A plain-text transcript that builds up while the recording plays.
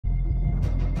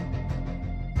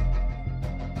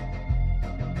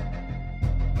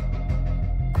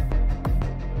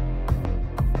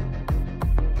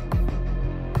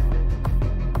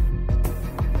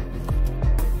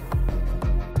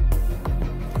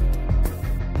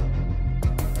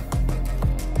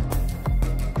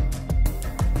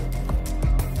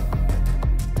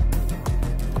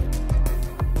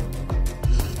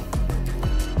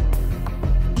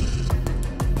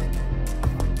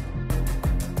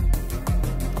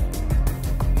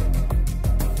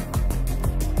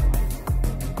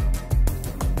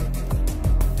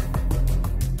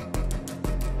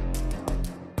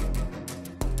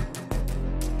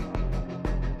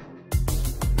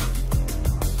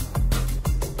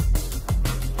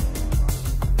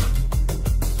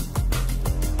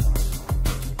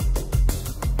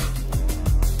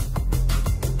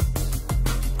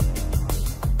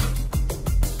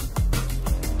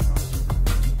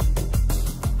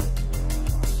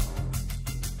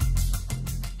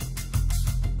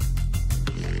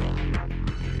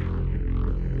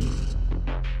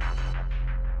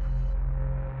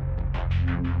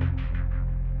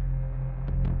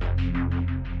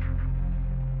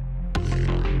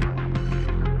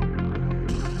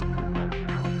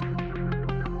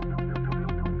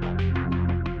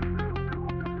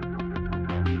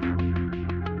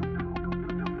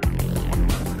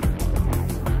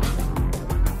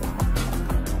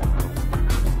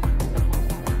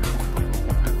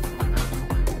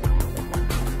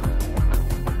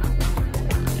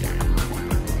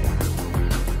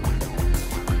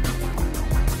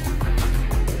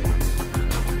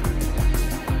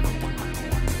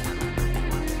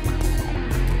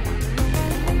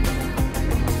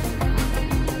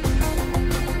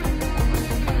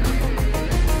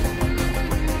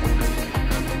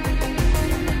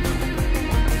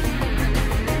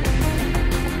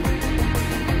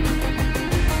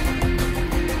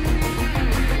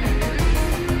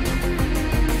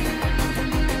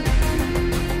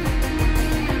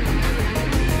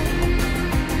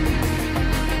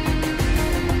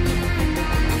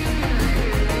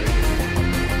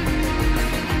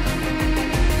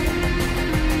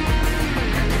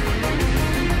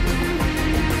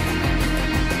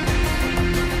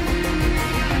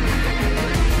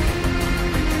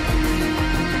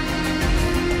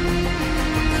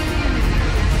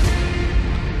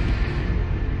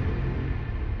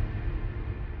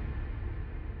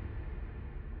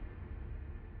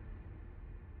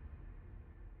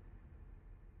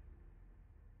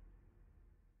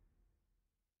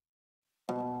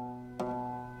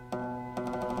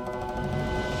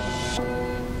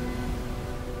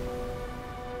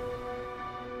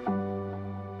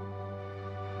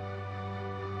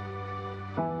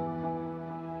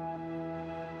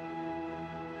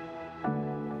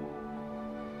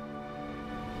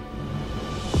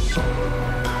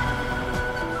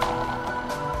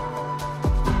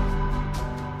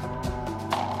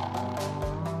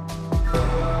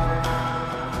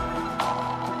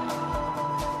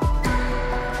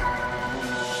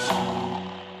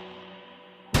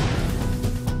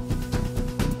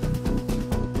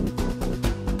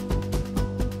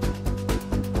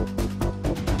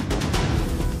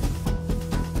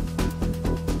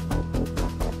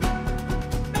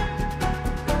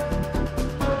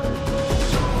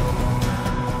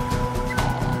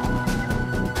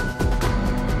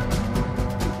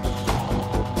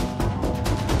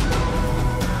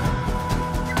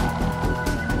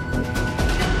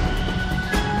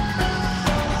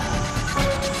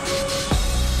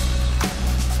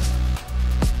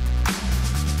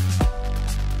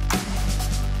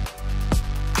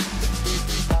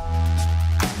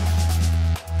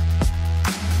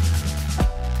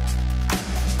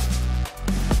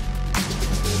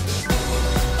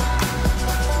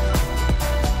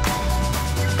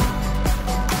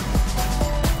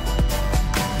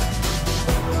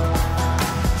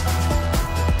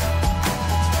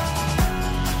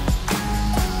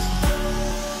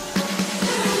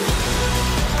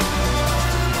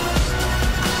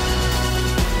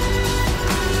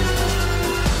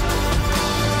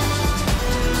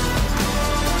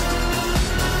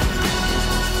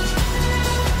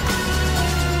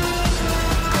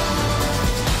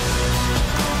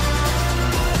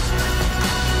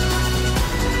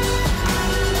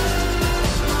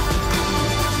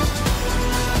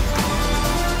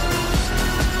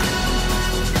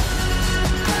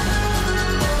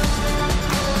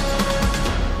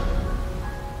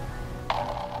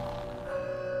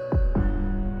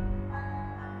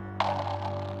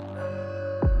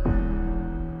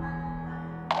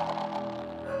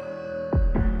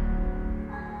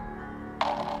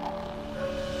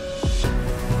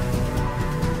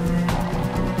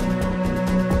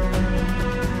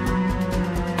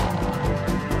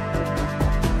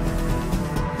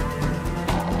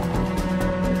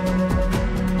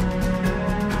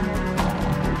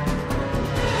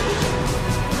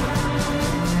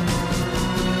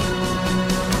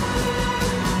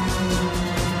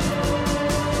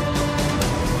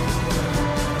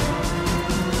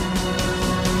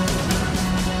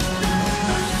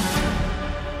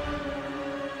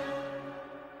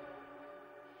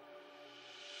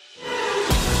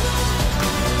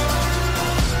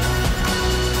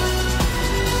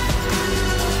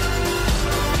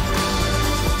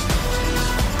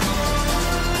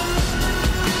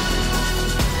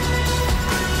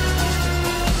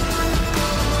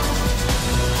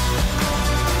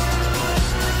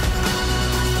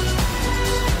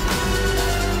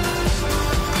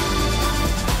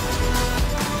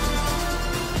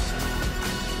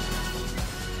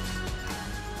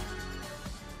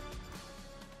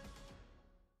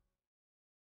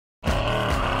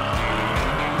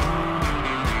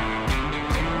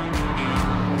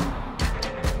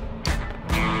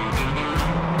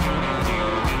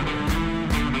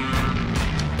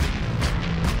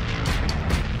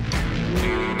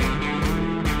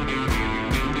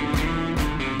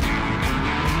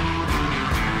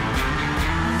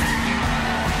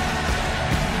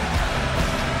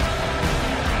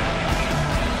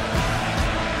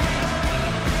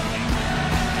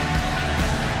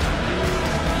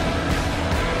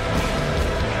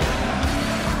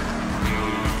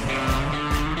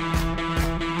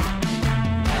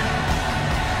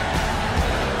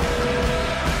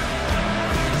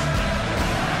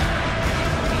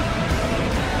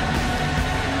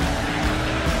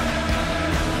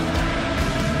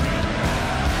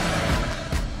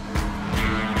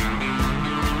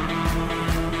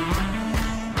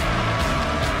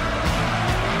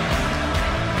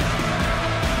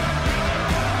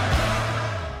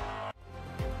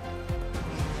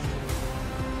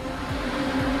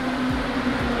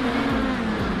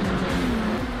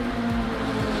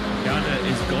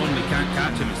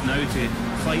to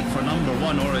fight for number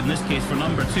one, or in this case for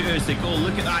number two as they go.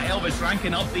 Look at that, Elvis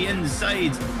ranking up the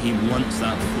inside. He wants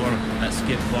that before that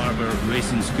Skip Barber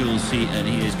Racing School seat, and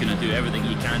he is going to do everything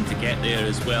he can to get there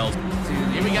as well.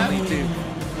 Here we go.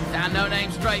 Down No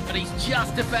Name straight, but he's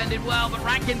just defended well, but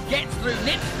Rankin gets through,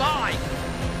 nips by.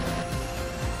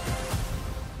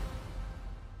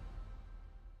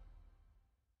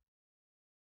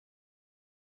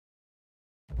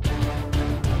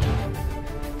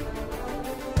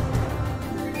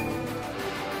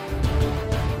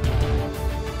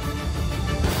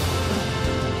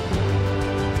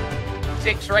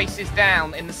 Six races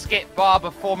down in the Skip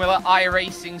Barber Formula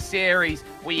iRacing series,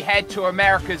 we head to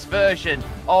America's version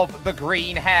of the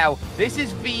Green Hell. This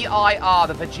is VIR,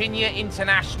 the Virginia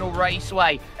International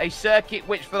Raceway, a circuit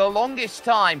which for the longest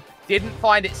time didn't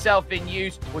find itself in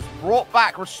use, was brought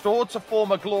back, restored to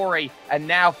former glory, and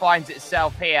now finds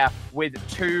itself here with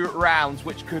 2 rounds,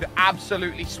 which could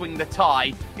absolutely swing the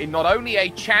tide in not only a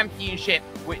championship,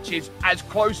 which is as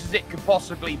close as it could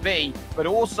possibly be, but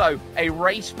also a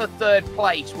race for 3rd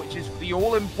place, which is the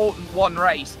all-important one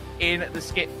race in the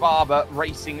Skip Barber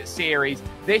Racing Series.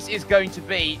 This is going to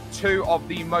be 2 of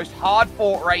the most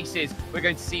hard-fought races we're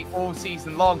going to see all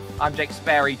season long. I'm Jake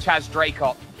Sperry. Chaz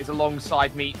Draycott is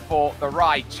alongside me for the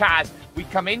ride. Chaz, we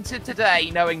come into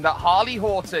today knowing that Harley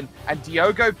Horton and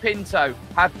Diogo Pinto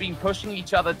have been pushing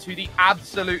each other to the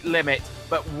absolute limit,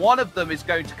 but one of them is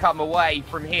going to come away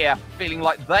from here feeling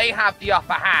like they have the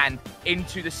upper hand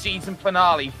into the season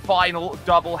finale, final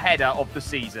double-header of the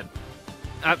season.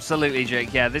 Absolutely,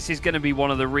 Jake. Yeah, this is going to be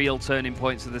one of the real turning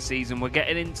points of the season. We're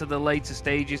getting into the later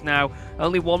stages now.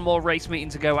 Only one more race meeting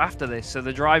to go after this, so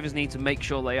the drivers need to make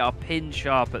sure they are pin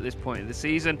sharp at this point of the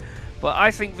season. But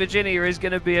I think Virginia is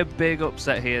going to be a big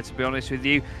upset here, to be honest with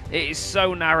you. It is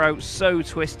so narrow, so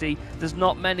twisty. There's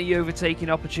not many overtaking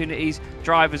opportunities.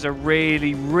 Drivers are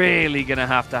really going to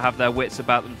have their wits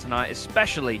about them tonight,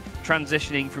 especially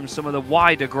transitioning from some of the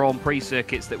wider Grand Prix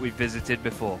circuits that we've visited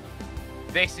before.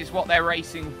 This is what they're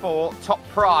racing for. Top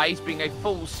prize being a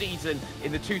full season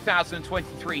in the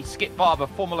 2023 Skip Barber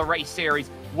Formula Race Series,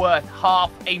 worth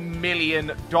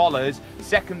 $500,000.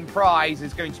 Second prize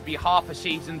is going to be half a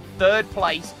season. 3rd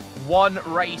place, 1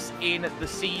 race in the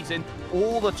season.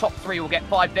 All the top 3 will get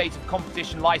 5 days of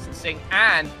competition licensing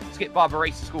and Skip Barber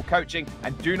Racing School coaching.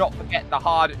 And do not forget the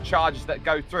hard charges that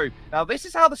go through. Now, this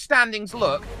is how the standings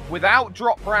look without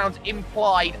drop rounds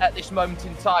implied at this moment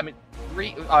in time.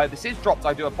 This is dropped,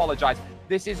 I do apologise.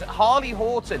 This is Harley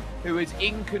Horton, who is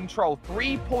in control,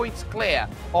 3 points clear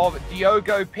of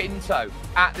Diogo Pinto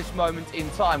at this moment in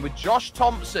time, with Josh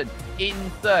Thompson in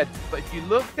 3rd. But if you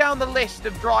look down the list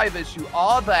of drivers who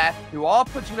are there, who are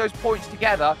putting those points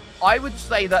together, I would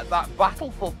say that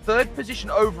battle for 3rd position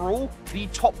overall, the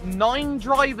top 9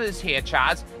 drivers here,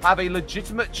 Chaz, have a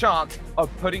legitimate chance of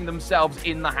putting themselves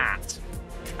in the hat.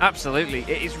 Absolutely,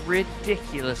 it is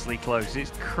ridiculously close.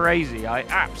 It's crazy. I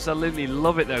absolutely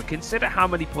love it though. Consider how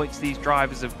many points these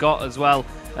drivers have got as well,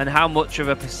 and how much of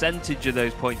a percentage of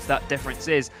those points that difference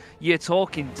is. You're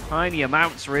talking tiny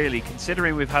amounts really,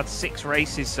 considering we've had 6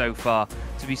 races so far.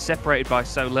 To be separated by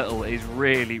so little is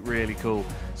really cool.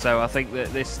 So I think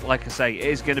that this, like I say,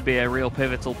 is going to be a real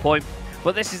pivotal point.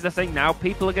 But this is the thing now,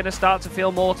 people are going to start to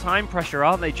feel more time pressure,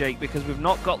 aren't they, Jake? Because we've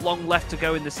not got long left to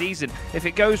go in the season. If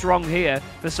it goes wrong here,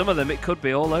 for some of them, it could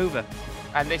be all over.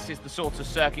 And this is the sort of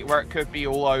circuit where it could be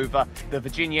all over. The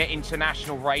Virginia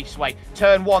International Raceway.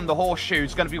 Turn 1, the horseshoe,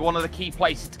 is going to be one of the key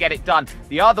places to get it done.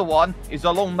 The other one is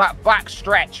along that back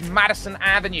stretch, Madison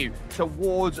Avenue,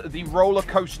 towards the roller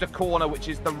coaster corner, which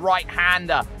is the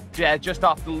right-hander. Just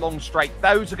after the long straight.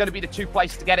 Those are going to be the 2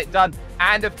 places to get it done.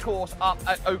 And of course up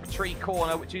at Oak Tree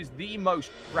Corner, which is the most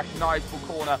recognisable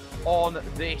corner on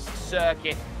this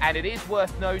circuit. And it is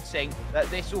worth noting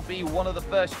that this will be one of the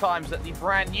first times that the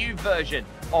brand new version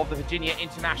of the Virginia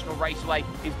International Raceway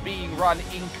is being run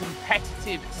in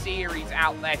competitive series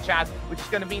out there, Chaz, which is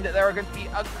going to mean that there are going to be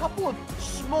a couple of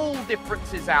small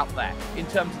differences out there in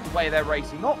terms of the way they're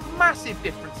racing. Not massive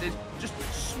differences, just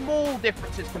small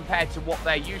differences compared to what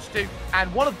they're used to,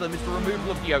 and one of them is the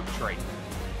removal of the oak tree.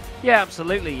 Yeah,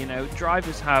 absolutely. You know,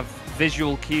 drivers have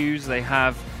visual cues, they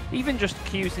have even just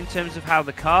cues in terms of how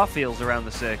the car feels around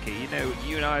the circuit. You know,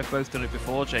 you and I have both done it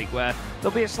before, Jake, where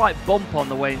there'll be a slight bump on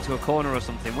the way into a corner or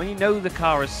something. When you know the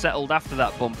car has settled after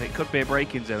that bump, it could be a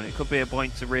braking zone, it could be a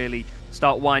point to really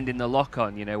start winding the lock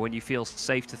on, you know, when you feel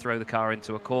safe to throw the car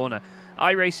into a corner.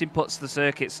 iRacing puts the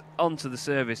circuits onto the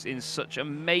service in such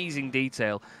amazing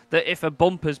detail that if a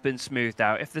bumper's been smoothed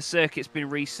out, if the circuit's been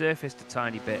resurfaced a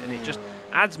tiny bit, and it just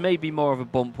adds maybe more of a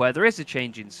bump where there is a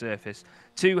change in surface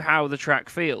to how the track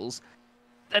feels,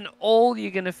 then all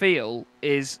you're going to feel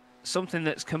is something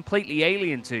that's completely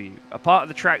alien to you, a part of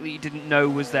the track that you didn't know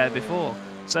was there before.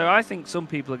 So I think some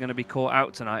people are going to be caught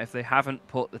out tonight if they haven't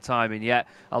put the time in yet.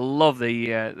 I love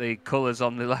the colours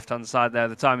on the left-hand side there,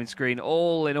 the timing screen,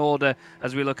 all in order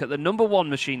as we look at the number 1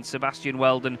 machine, Sebastian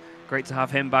Weldon. Great to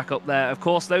have him back up there. Of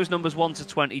course, those numbers 1 to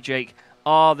 20, Jake,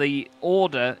 are the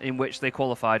order in which they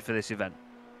qualified for this event.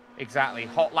 Exactly.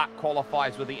 Hot lap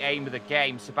qualifiers were the aim of the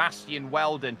game. Sebastian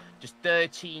Weldon, just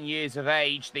 13 years of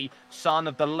age, the son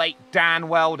of the late Dan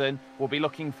Weldon, will be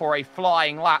looking for a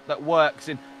flying lap that works.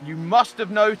 And you must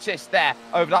have noticed there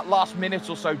over that last minute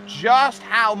or so just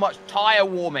how much tyre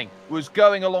warming was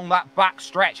going along that back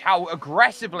stretch, how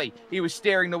aggressively he was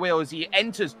steering the wheel as he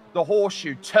enters the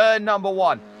horseshoe, turn number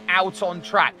 1, out on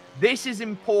track. This is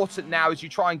important now as you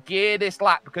try and gear this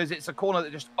lap, because it's a corner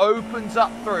that just opens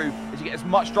up through as you get as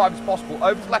much drive as possible.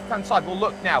 Over to the left-hand side, we'll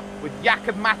look now with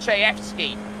Jakub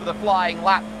Maciejewski for the flying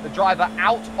lap, the driver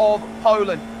out of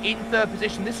Poland in 3rd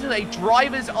position. This is a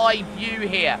driver's eye view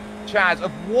here, Chaz,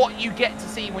 of what you get to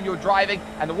see when you're driving.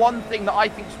 And the one thing that I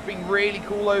think has been really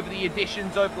cool over the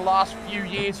additions over the last few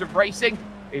years of racing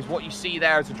is what you see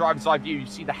there as a driver's eye view. You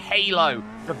see the halo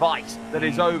device that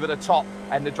is over the top,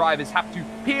 and the drivers have to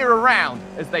peer around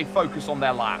as they focus on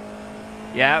their lap.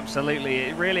 Yeah, absolutely.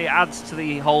 It really adds to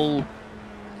the whole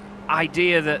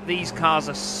idea that these cars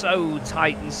are so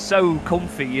tight and so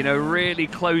comfy, you know, really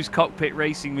close cockpit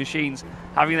racing machines.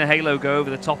 Having the halo go over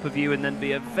the top of you and then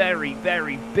be a very,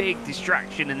 very big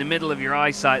distraction in the middle of your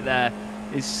eyesight there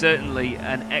is certainly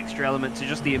an extra element to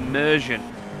just the immersion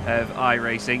of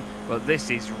iRacing. But this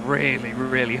is really,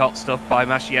 really hot stuff by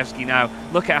Maciejewski now.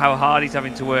 Look at how hard he's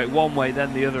having to work one way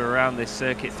then the other around this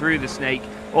circuit, through the snake,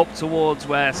 up towards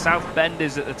where South Bend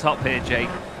is at the top here, Jake.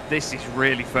 This is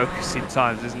really focusing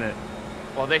times, isn't it?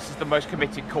 Well, this is the most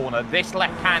committed corner. This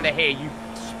left-hander here, you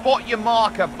spot your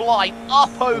marker fly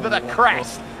up over the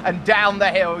crest and down the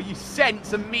hill. You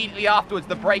sense immediately afterwards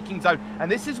the braking zone. And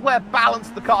this is where balance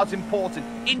of the car is important,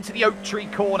 into the oak tree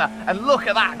corner. And look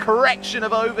at that correction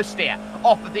of oversteer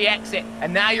off of the exit.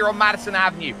 And now you're on Madison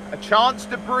Avenue. A chance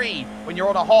to breathe when you're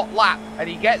on a hot lap. And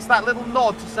he gets that little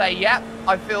nod to say, yeah,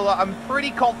 I feel that I'm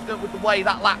pretty confident with the way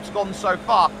that lap's gone so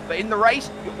far. But in the race,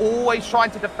 you're always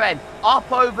trying to defend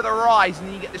up over the rise,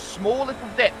 and you get this small little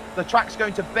dip. The track's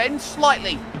going to bend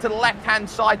slightly to the left-hand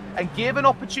side and give an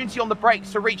opportunity on the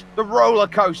brakes to reach the roller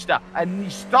coaster. And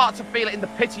you start to feel it in the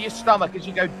pit of your stomach as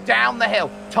you go down the hill.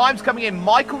 Time's coming in.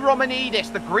 Michael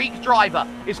Romanidis, the Greek driver,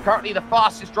 is currently the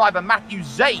fastest driver. Matthew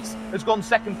Zace has gone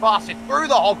second fastest through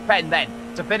the hog pen then.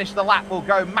 To finish the lap will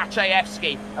go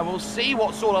Maciejewski, and we'll see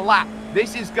what sort of lap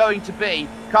this is going to be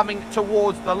coming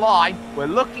towards the line. We're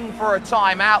looking for a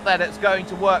time out there that's going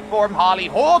to work for him. Harley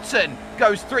Horton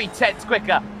goes 3/10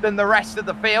 quicker than the rest of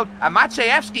the field, and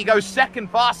Maciejewski goes second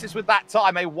fastest with that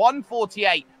time, a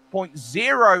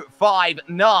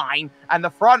 1:48.059, and the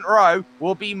front row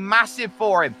will be massive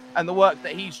for him and the work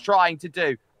that he's trying to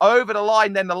do. Over the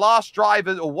line then, the last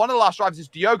driver, or one of the last drivers, is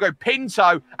Diogo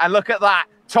Pinto, and look at that.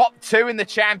 Top 2 in the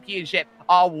championship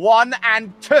are 1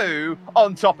 and 2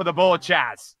 on top of the board,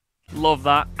 Chaz. Love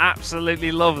that.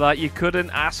 Absolutely love that. You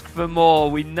couldn't ask for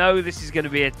more. We know this is going to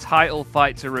be a title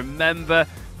fight to remember,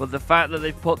 but the fact that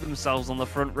they've put themselves on the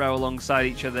front row alongside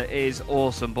each other is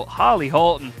awesome. But Harley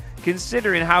Horton,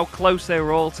 considering how close they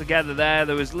were all together there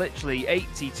was literally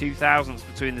 82 thousandths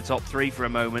between the top 3 for a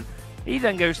moment. He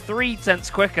then goes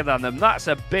 3/10 quicker than them. That's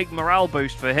a big morale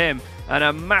boost for him and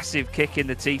a massive kick in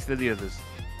the teeth for the others.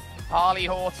 Harley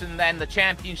Horton then, the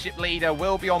championship leader,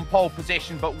 will be on pole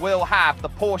position, but will have the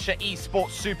Porsche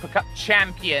Esports Super Cup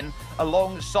champion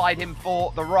alongside him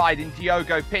for the ride in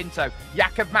Diogo Pinto.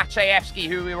 Jakub Maciejewski,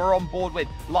 who we were on board with,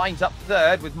 lines up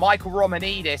 3rd with Michael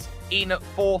Romanidis in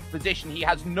 4th position. He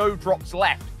has no drops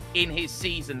left in his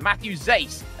season. Matthew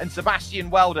Zace and Sebastian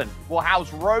Weldon will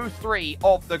house row 3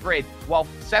 of the grid, while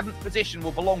 7th position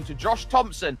will belong to Josh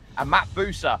Thompson, and Matt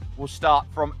Busa will start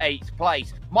from 8th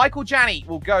place. Michael Janney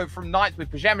will go from 9th with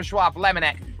Przemysław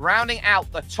Lemonek, rounding out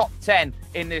the top 10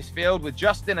 in this field with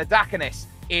Justin Adakanis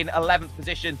in 11th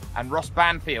position and Ross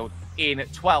Banfield in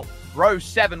 12th. Row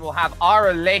 7 will have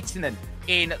Ara Lehtinen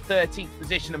in 13th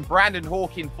position and Brandon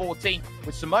Hawke in 14th,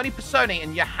 with Simone Pisoni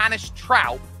and Johannes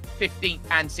Traub 15th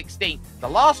and 16th. The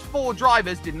last 4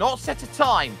 drivers did not set a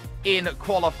time in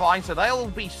qualifying, so they'll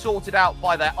be sorted out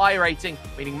by their iRating,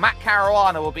 meaning Matt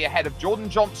Caruana will be ahead of Jordan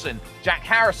Johnson, Jack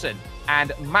Harrison,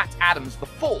 and Matt Adams, the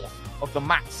 4th of the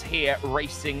Matts here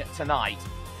racing tonight.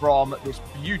 from this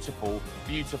beautiful,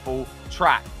 beautiful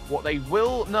track. What they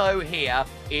will know here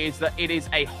is that it is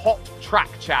a hot track,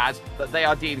 Chaz, that they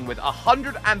are dealing with.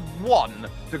 101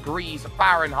 degrees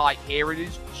Fahrenheit here. It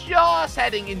is just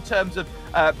heading, in terms of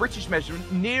British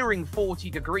measurement, nearing 40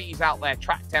 degrees out there,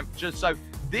 track temperatures. So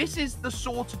this is the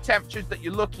sort of temperatures that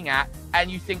you're looking at,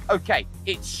 and you think, okay,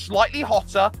 it's slightly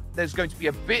hotter, there's going to be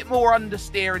a bit more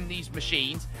understeer in these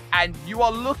machines, and you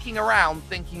are looking around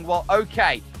thinking, well,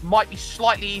 okay, might be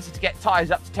slightly easy to get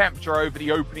tyres up to temperature over the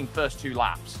opening first 2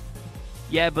 laps.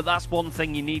 Yeah, but that's one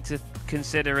thing you need to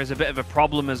consider as a bit of a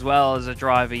problem as well as a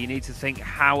driver. You need to think,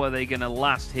 how are they going to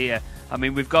last here? I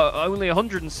mean, we've got only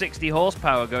 160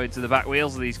 horsepower going to the back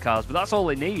wheels of these cars, but that's all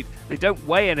they need. They don't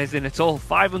weigh anything at all,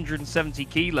 570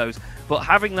 kilos. But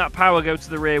having that power go to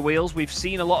the rear wheels, we've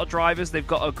seen a lot of drivers, they've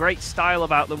got a great style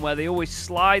about them where they always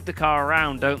slide the car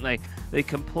around, don't they? They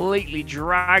completely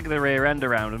drag the rear end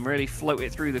around and really float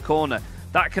it through the corner.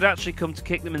 That could actually come to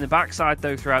kick them in the backside,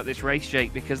 though, throughout this race,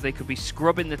 Jake, because they could be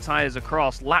scrubbing the tyres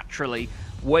across laterally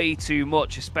way too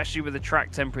much, especially with a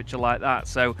track temperature like that.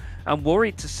 So I'm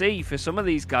worried to see, for some of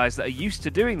these guys that are used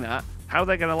to doing that, how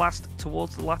they're going to last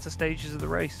towards the latter stages of the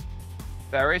race.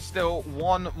 There is still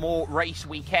one more race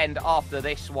weekend after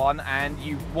this one, and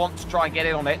you want to try and get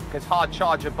in on it because hard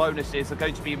charger bonuses are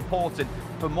going to be important.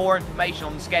 For more information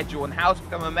on the schedule and how to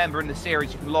become a member in the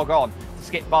series, you can log on to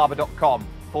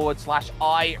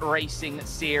skipbarber.com/iRacing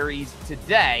series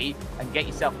today and get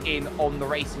yourself in on the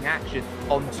racing action.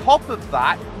 On top of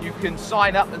that, you can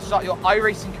sign up and start your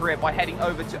iRacing career by heading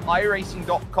over to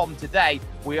iRacing.com today.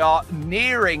 We are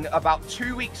nearing about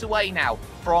 2 weeks away now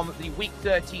from the Week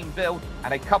 13 build,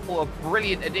 and a couple of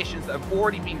brilliant additions that have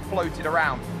already been floated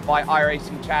around by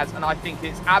iRacing, Chaz, and I think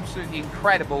it's absolutely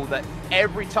incredible that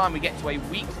every time we get to a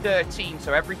Week 13,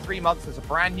 so every 3 months, there's a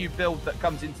brand new build that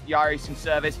comes into the iRacing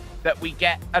service, that we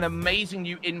get an amazing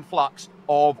new influx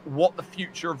of what the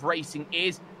future of racing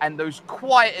is, and those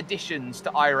quiet additions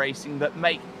to iRacing that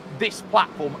make this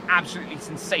platform absolutely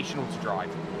sensational to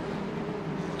drive.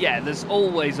 Yeah, there's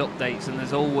always updates and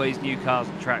there's always new cars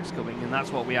and tracks coming, and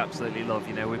that's what we absolutely love.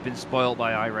 You know, we've been spoiled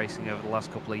by iRacing over the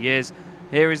last couple of years.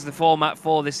 Here is the format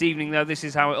for this evening, though. This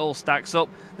is how it all stacks up.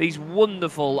 These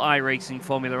wonderful iRacing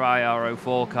Formula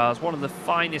IR04 cars, one of the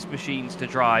finest machines to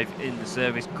drive in the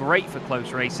service. Great for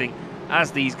close racing,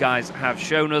 as these guys have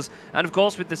shown us. And of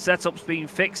course, with the setups being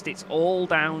fixed, it's all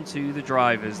down to the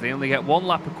drivers. They only get 1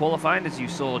 lap of qualifying, as you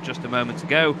saw just a moment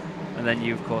ago. And then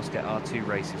you, of course, get our 2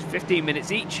 races, 15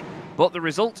 minutes each. But the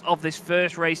result of this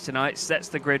first race tonight sets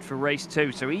the grid for race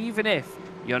 2. So even if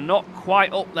you're not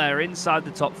quite up there inside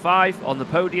the top 5 on the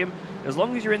podium, as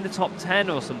long as you're in the top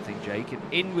 10 or something, Jake, and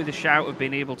in with a shout of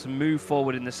being able to move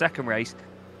forward in the second race,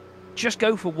 just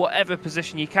go for whatever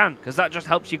position you can, because that just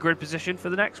helps your grid position for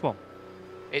the next one.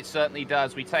 It certainly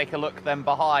does. We take a look then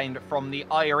behind from the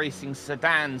iRacing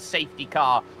sedan safety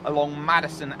car along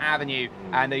Madison Avenue,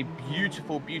 and a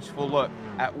beautiful, beautiful look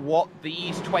at what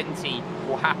these 20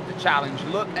 will have to challenge.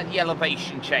 Look at the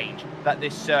elevation change that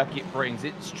this circuit brings.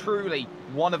 It's truly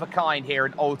one of a kind here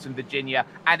in Alton, Virginia,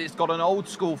 and it's got an old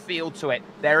school feel to it.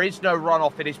 There is no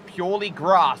runoff. It is purely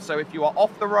grass. So if you are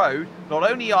off the road, not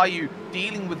only are you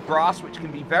dealing with grass, which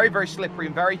can be very, very slippery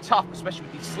and very tough, especially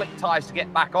with these slick tyres to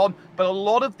get back on, but a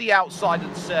lot of the outside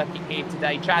of the circuit here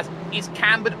today, Chaz, is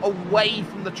cambered away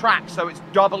from the track, so it's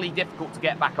doubly difficult to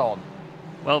get back on.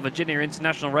 Well, Virginia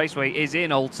International Raceway is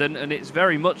in Alton, and it's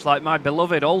very much like my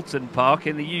beloved Alton Park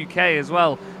in the UK as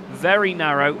well. Very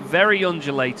narrow, very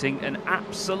undulating, and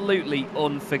absolutely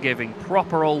unforgiving.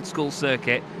 Proper old school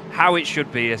circuit, how it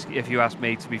should be, if you ask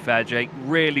me, to be fair, Jake.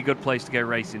 Really good place to go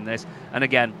racing this. And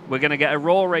again, we're going to get a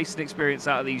raw racing experience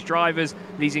out of these drivers,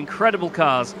 these incredible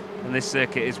cars, and this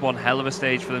circuit is one hell of a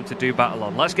stage for them to do battle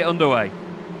on. Let's get underway.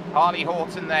 Harley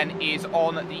Horton then is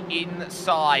on the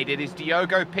inside. It is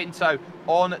Diogo Pinto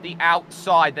on the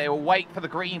outside. They will wait for the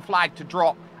green flag to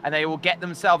drop, and they will get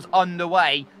themselves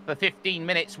underway for 15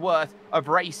 minutes worth of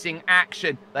racing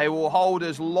action. They will hold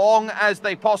as long as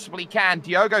they possibly can.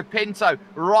 Diogo Pinto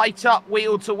right up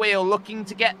wheel to wheel, looking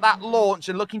to get that launch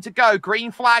and looking to go.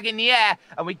 Green flag in the air,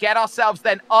 and we get ourselves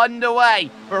then underway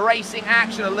for racing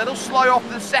action. A little slow off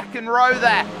the second row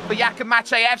there for Jakub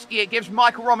Maciejewski. It gives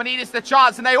Michael Romanidis the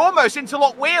chance, and they almost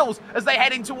interlock wheels as they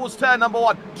head in towards turn number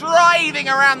 1. Driving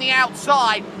around the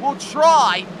outside will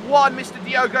try one Mr.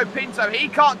 Diogo Pinto. He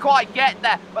can't quite get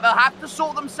there, but they'll have to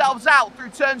sort themselves out through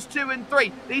turns 2 and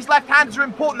 3. These left-handers are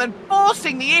important, and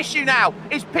forcing the issue now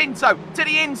is Pinto to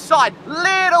the inside.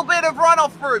 Little bit of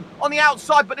runoff room on the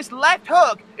outside, but this left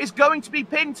hook is going to be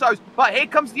Pinto's. But here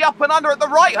comes the up and under at the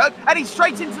right hook, and he's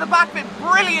straight into the back of it.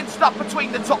 Brilliant stuff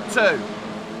between the top 2.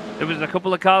 There was a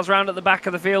couple of cars round at the back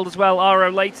of the field as well. R.O.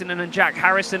 Leighton and Jack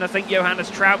Harrison. I think Johannes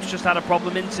Trouts just had a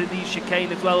problem into the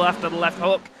chicane as well after the left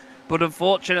hook. But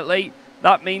unfortunately,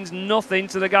 that means nothing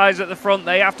to the guys at the front.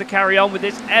 They have to carry on with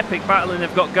this epic battling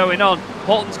they've got going on.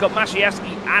 Horton's got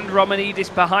Masiewski and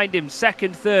Romanidis behind him.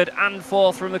 Second, third and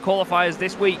fourth from the qualifiers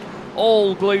this week.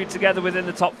 All glued together within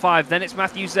the top 5. Then it's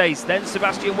Matthew Zace, then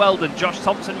Sebastian Weldon, Josh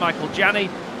Thompson, Michael Janney.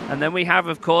 And then we have,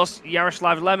 of course,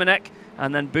 Yaroslav Lemonek.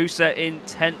 And then Busa in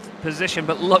 10th position.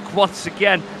 But look, once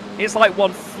again, it's like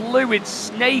one fluid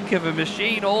snake of a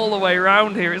machine all the way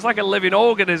around here. It's like a living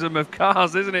organism of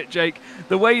cars, isn't it, Jake?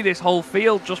 The way this whole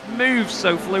field just moves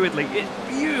so fluidly. It's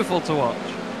beautiful to watch.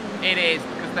 It is,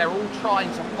 because they're all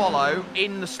trying to follow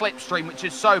in the slipstream, which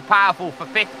is so powerful for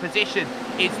 5th position.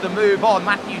 It's the move on.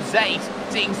 Matthew Zace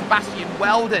seeing Sebastian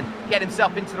Weldon get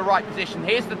himself into the right position.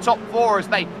 Here's the top 4 as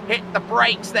they hit the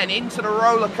brakes then into the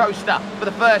roller coaster for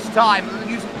the first time.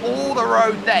 Use all the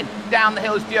road then down the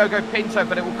hill is Diogo Pinto,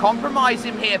 but it will compromise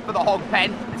him here for the hog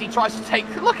pen as he tries to take,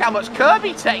 look how much curb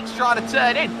he takes trying to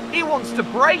turn in. He wants to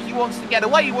brake, he wants to get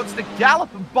away, he wants to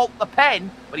gallop and bolt the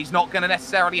pen, but he's not going to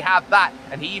necessarily have that,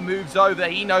 and he moves over.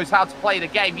 He knows how to play the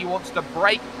game. He wants to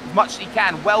brake as much as he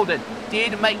can. Weldon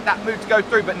did make that move to go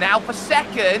through, but now for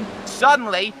second,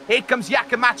 suddenly, here comes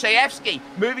Jakub Maciejewski,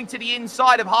 moving to the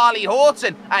inside of Harley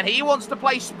Horton, and he wants to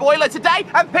play spoiler today,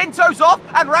 and Pinto's off,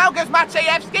 and round goes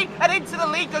Maciejewski, and into the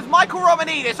lead goes Michael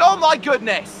Romanidis. Oh my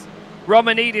goodness!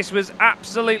 Romanidis was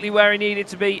absolutely where he needed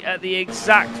to be at the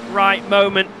exact right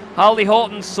moment. Harley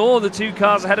Horton saw the 2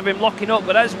 cars ahead of him locking up,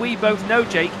 but as we both know,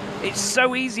 Jake, it's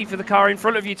so easy for the car in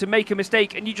front of you to make a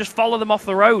mistake and you just follow them off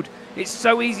the road. It's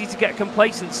so easy to get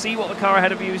complacent, see what the car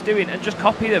ahead of you is doing and just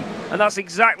copy them. And that's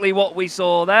exactly what we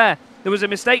saw there. There was a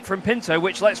mistake from Pinto,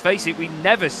 which, let's face it, we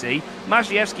never see.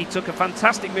 Maciejewski took a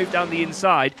fantastic move down the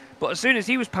inside, but as soon as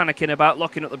he was panicking about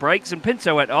locking up the brakes and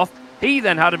Pinto went off, he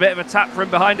then had a bit of a tap from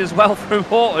behind as well from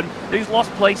Horton, who's lost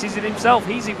places in himself.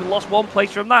 He's even lost 1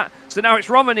 place from that. So now it's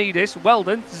Romanidis,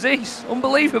 Weldon, Zeus.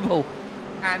 Unbelievable.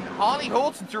 And Harley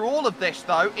Horton, through all of this,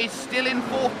 though, is still in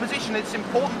 4th position. It's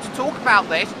important to talk about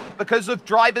this because of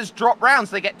drivers' drop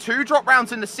rounds. They get 2 drop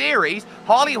rounds in the series.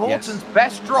 Harley Horton's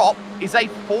best drop is a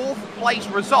 4th place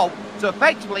result. So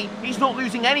effectively, he's not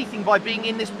losing anything by being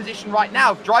in this position right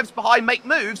now. If drives behind, make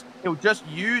moves, he'll just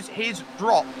use his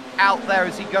drop out there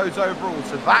as he goes overall.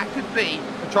 So that could be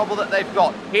the trouble that they've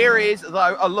got. Here is,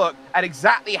 though, a look at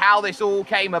exactly how this all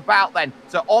came about then.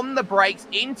 So on the brakes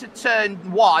into turn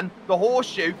 1, the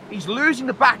horseshoe, he's losing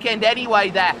the back end anyway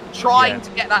there. Trying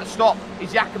to get that stop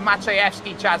is Jakub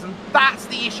Maciejewski, Chaz, and that's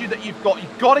the issue that you've got.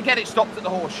 You've got to get it stopped at the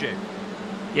horseshoe.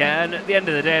 Yeah, and at the end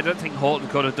of the day, I don't think Horton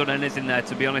could have done anything there,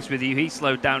 to be honest with you. He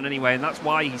slowed down anyway, and that's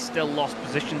why he still lost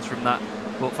positions from that.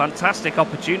 But fantastic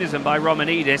opportunism by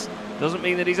Romanidis. Doesn't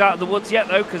mean that he's out of the woods yet,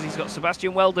 though, because he's got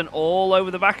Sebastian Weldon all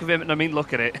over the back of him. And I mean,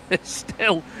 look at it. It's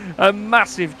still a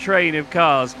massive train of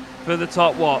cars for the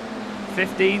top,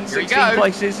 15, 16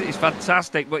 places. It's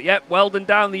fantastic. But yep, Weldon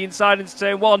down the inside into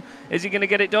turn 1. Is he going to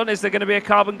get it done? Is there going to be a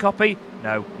carbon copy?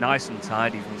 No, nice and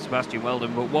tidy from Sebastian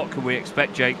Weldon. But what can we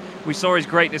expect, Jake? We saw his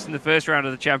greatness in the first round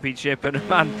of the championship, and a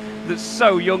man that's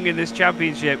so young in this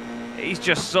championship, he's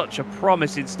just such a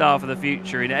promising star for the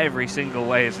future in every single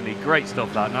way, isn't he? Great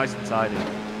stuff, that. Nice and tidy.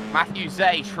 Matthew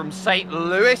Zace from St.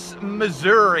 Louis,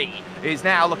 Missouri is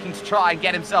now looking to try and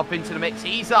get himself into the mix.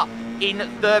 He's up in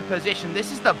 3rd position.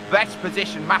 This is the best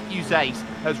position Matthew Zace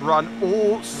has run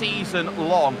all season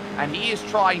long, and he is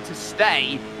trying to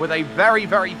stay with a very,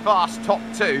 very fast top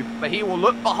 2, but he will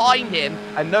look behind him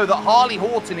and know that Harley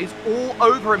Horton is all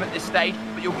over him at this stage.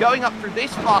 But you're going up through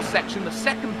this fast section, the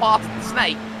second part of the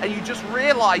snake, and you just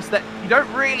realise that you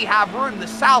don't really have room. The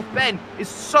South Bend is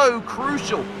so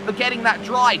crucial for getting that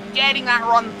drive, getting that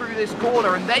run through this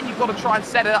corner, and then you've got to try and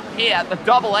set it up here at the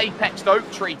double apex oak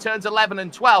tree, turns 11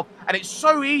 and 12, and it's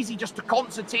so easy just to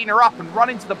concertina up and run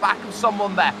into the back of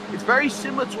someone there. It's very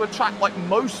similar to a track like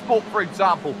Mosport, for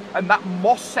example, and that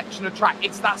Moss section of track.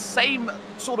 It's that same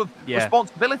sort of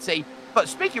responsibility. But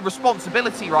speaking of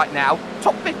responsibility right now,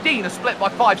 top 15 are split by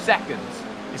 5 seconds.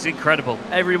 It's incredible.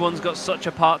 Everyone's got such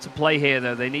a part to play here,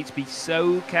 though. They need to be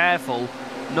so careful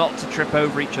not to trip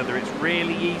over each other. It's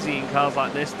really easy in cars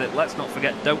like this that, let's not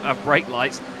forget, don't have brake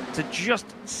lights, to just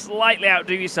slightly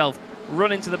outdo yourself,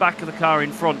 run into the back of the car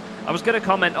in front. I was going to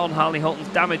comment on Harley Horton's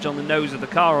damage on the nose of the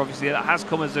car. Obviously, that has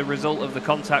come as a result of the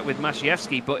contact with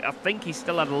Maciejewski, but I think he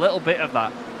still had a little bit of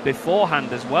that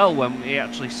beforehand as well when we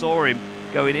actually saw him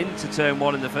going into turn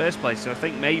 1 in the first place. So I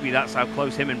think maybe that's how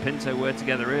close him and Pinto were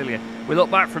together earlier. We look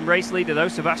back from race leader, though,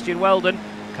 Sebastian Weldon.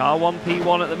 Car 1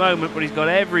 P1 at the moment, but he's got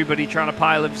everybody trying to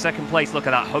pile him second place. Look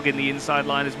at that, hugging the inside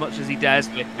line as much as he dares.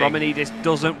 Romanidis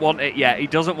doesn't want it yet. He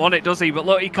doesn't want it, does he? But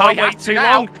look, he can't wait too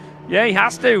long. Yeah, he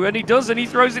has to, and he does, and he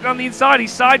throws it on the inside.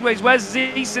 He's sideways. Where's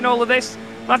Zeiss in all of this?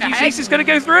 Matthew Zeiss is going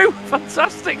to go through.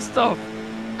 Fantastic stuff.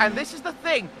 And this is the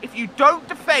thing, if you don't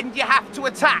defend, you have to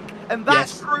attack, and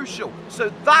that's crucial.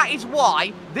 So that is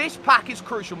why this pack is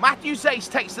crucial. Matthew Zeiss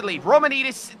takes the lead.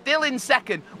 Romanidis still in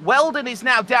second. Weldon is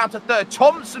now down to third.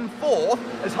 Thompson fourth,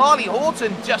 as Harley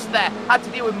Horton just there had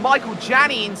to deal with Michael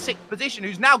Janney in sixth position,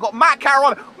 who's now got Matt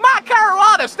Caruana. Matt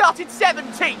Caruana started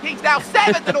 17th. He's now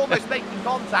seventh and almost making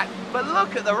contact. But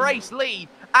look at the race lead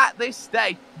at this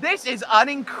stage. This is an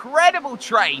incredible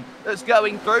train that's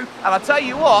going through, and I'll tell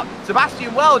you what,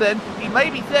 Sebastian Weldon, he may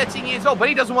be 13 years old, but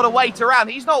he doesn't want to wait around.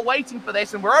 He's not waiting for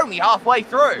this, and we're only halfway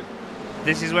through.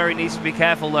 This is where he needs to be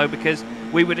careful, though, because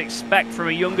we would expect from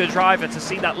a younger driver to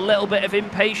see that little bit of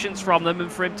impatience from them and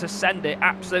for him to send it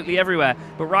absolutely everywhere.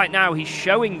 But right now, he's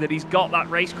showing that he's got that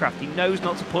racecraft. He knows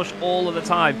not to push all of the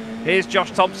time. Here's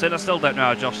Josh Thompson. I still don't know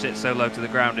how Josh sits so low to the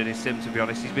ground in his sim, to be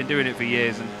honest. He's been doing it for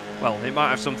years, and, well, it might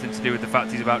have something to do with the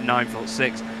fact he's about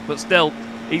 9'6", but still,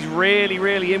 he's really,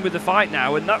 really in with the fight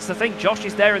now, and that's the thing. Josh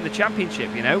is there in the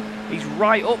championship, you know. He's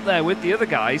right up there with the other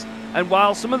guys, and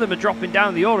while some of them are dropping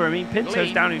down the order, I mean,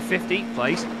 Pinto's down in 15th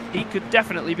place, he could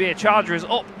definitely be a charger. Is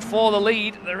up for the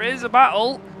lead. There is a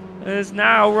battle, as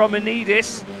now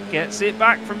Romanidis gets it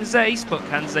back from Zeiss, but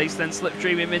can Zeiss then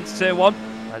slipstream him into turn one?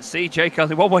 Let's see, Jake.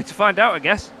 Only one way to find out, I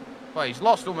guess. Well, he's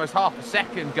lost almost half a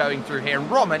second going through here, and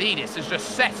Romanidis has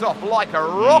just set off like a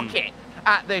rocket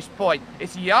at this point.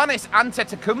 It's Giannis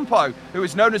Antetokounmpo, who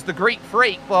is known as the Greek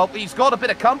Freak. Well, he's got a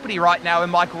bit of company right now in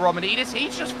Michael Romanidis.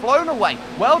 He's just flown away.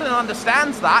 Weldon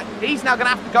understands that. He's now going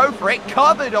to have to go for it,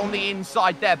 covered on the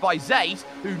inside there by Zeiss,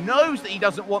 who knows that he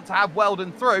doesn't want to have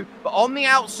Weldon through, but on the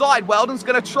outside, Weldon's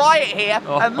going to try it here,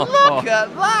 and look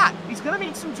at that! He's going to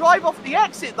need some drive off the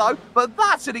exit, though, but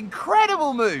that's an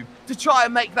incredible move to try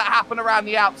and make that happen around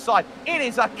the outside. It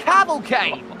is a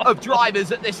cavalcade of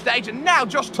drivers at this stage, and now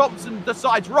Josh Thompson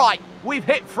decides, right, we've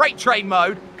hit freight train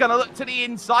mode, gonna look to the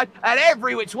inside, and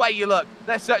every which way you look,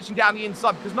 they're searching down the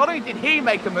inside, because not only did he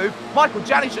make a move, Michael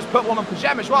Janney's just put one on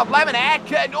Pajem as well.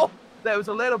 Blemenek, and there was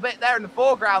a little bit there in the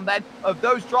foreground then of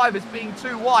those drivers being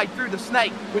too wide through the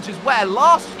snake, which is where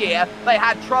last year they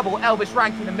had trouble, Elvis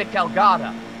Rankin and Mikel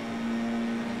Garda.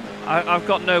 I've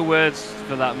got no words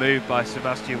for that move by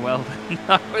Sebastian Weldon.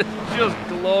 That was just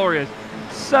glorious.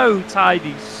 So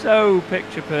tidy, so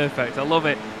picture perfect. I love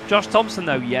it. Josh Thompson,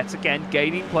 though, yet again,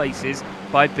 gaining places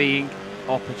by being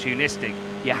opportunistic.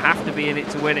 You have to be in it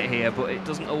to win it here, but it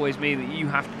doesn't always mean that you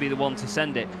have to be the one to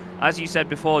send it. As you said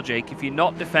before, Jake, if you're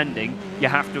not defending, you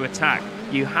have to attack.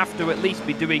 You have to at least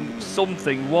be doing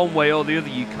something one way or the other.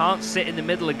 You can't sit in the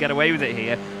middle and get away with it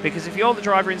here, because if you're the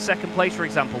driver in second place, for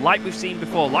example, like we've seen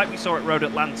before, like we saw at Road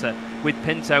Atlanta with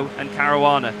Pinto and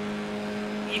Caruana,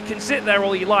 you can sit there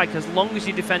all you like as long as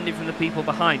you're defending from the people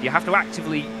behind. You have to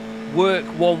actively work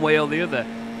one way or the other.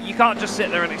 You can't just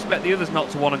sit there and expect the others not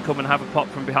to want to come and have a pop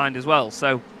from behind as well.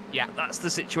 So, yeah, that's the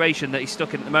situation that he's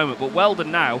stuck in at the moment. But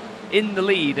Weldon now in the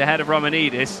lead ahead of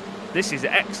Romanidis. This is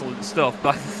excellent stuff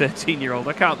by the 13-year-old.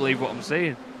 I can't believe what I'm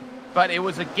seeing. But it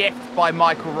was a gift by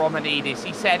Michael Romanidis.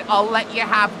 He said, I'll let you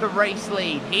have the race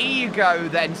lead. Here you go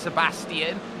then,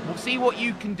 Sebastian. We'll see what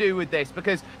you can do with this,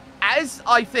 because as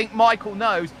I think Michael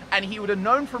knows, and he would have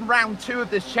known from round 2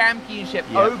 of this championship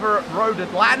over at Road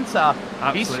Atlanta,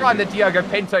 he's trying the Diogo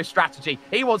Pinto strategy.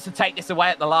 He wants to take this away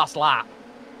at the last lap.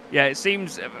 Yeah, it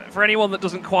seems, for anyone that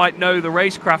doesn't quite know the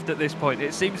racecraft at this point,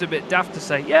 it seems a bit daft to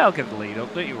say, yeah, I'll get the lead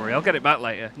up, don't you worry, I'll get it back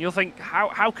later. And you'll think,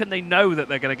 how can they know that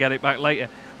they're going to get it back later?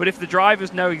 But if the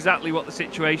drivers know exactly what the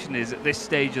situation is at this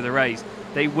stage of the race,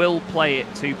 they will play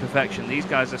it to perfection. These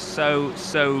guys are so,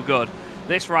 so good.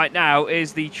 This right now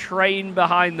is the train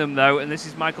behind them, though, and this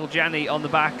is Michael Janney on the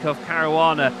back of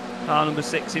Caruana. Car number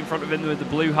 6 in front of him with the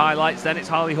blue highlights. Then it's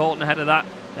Harley Horton ahead of that.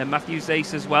 And Matthew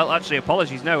Zeiss as well. Actually,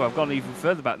 apologies, no, I've gone even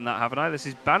further back than that, haven't I? This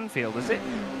is Banfield, is it?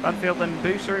 Banfield and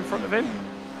Booser in front of him?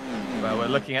 Well, we're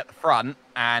looking at the front,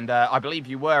 and I believe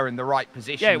you were in the right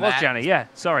position. Yeah, it was Janney, yeah,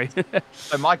 sorry.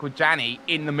 So Michael Janney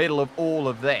in the middle of all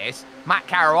of this. Matt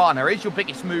Caruana is your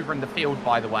biggest mover in the field,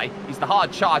 by the way. He's the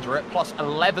hard charger at plus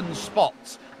 11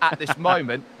 spots at this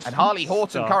moment. And Harley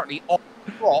Horton currently off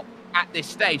the drop at this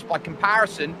stage. By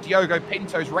comparison, Diogo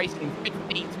Pinto's racing in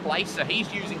 15th place, so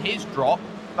he's using his drop.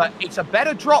 But it's a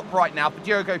better drop right now for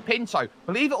Diogo Pinto.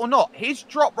 Believe it or not, his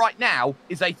drop right now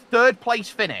is a 3rd place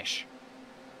finish.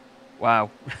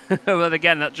 Wow. Well,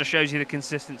 again, that just shows you the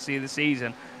consistency of the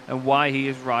season and why he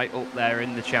is right up there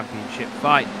in the championship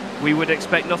fight. We would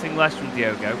expect nothing less from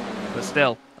Diogo. But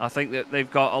still, I think that they've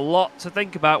got a lot to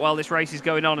think about while this race is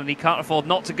going on, and he can't afford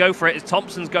not to go for it as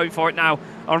Thompson's going for it now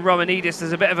on Romanidis.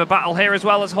 There's a bit of a battle here as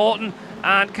well as Horton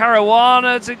and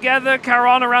Caruana together.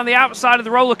 Caruana around the outside of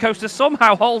the roller coaster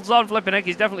somehow holds on. Flipping heck,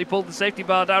 he's definitely pulled the safety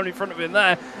bar down in front of him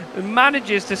there and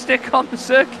manages to stick on the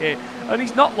circuit, and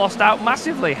he's not lost out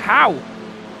massively. How?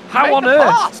 How on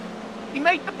earth? He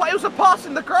made the pass. It was a pass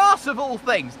in the grass of all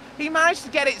things. He managed to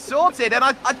get it sorted, and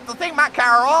I think Matt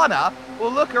Caruana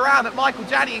will look around at Michael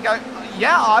Janney and go,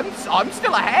 yeah, I'm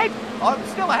still ahead. I'm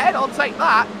still ahead. I'll take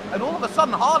that. And all of a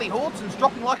sudden, Harley Horton's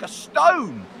dropping like a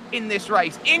stone in this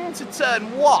race. Into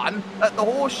turn 1 at the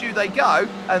horseshoe they go,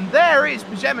 and there is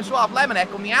Przemysław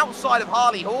Lemonek on the outside of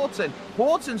Harley Horton.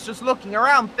 Horton's just looking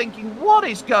around thinking, what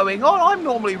is going on? I'm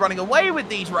normally running away with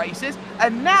these races,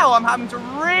 and now I'm having to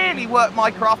really work my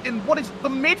craft in what is the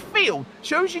midfield.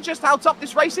 Shows you just how tough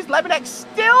this race is. Lemonek's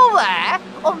still there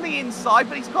on the inside,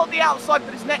 but he's got the outside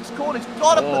for his next corner. He's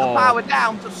got to put the power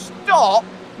down to stop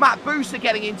Matt Buser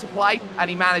getting into play, and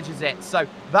he manages it. So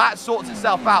that sorts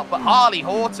itself out. But Harley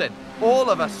Horton, all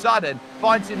of a sudden,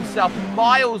 finds himself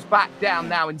miles back down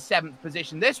now in 7th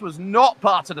position. This was not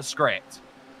part of the script.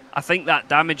 I think that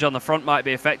damage on the front might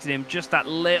be affecting him just that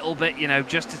little bit, you know,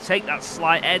 just to take that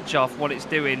slight edge off what it's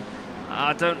doing.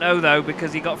 I don't know, though,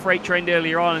 because he got freight trained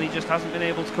earlier on and he just hasn't been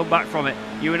able to come back from it.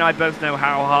 You and I both know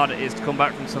how hard it is to come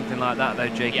back from something like that, though,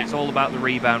 Jake. Yeah. It's all about the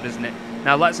rebound, isn't it?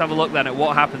 Now, let's have a look then at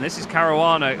what happened. This is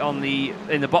Caruana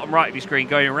in the bottom right of your screen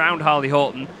going around Harley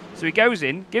Horton. So he goes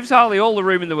in, gives Harley all the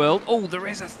room in the world. Oh, there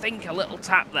is, I think, a little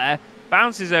tap there.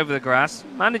 Bounces over the grass,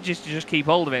 manages to just keep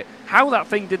hold of it. How that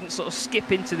thing didn't sort of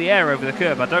skip into the air over the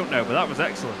curb, I don't know, but that was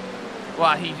excellent.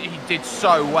 Well, he did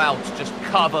so well to just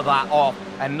cover that off.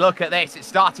 And look at this, it's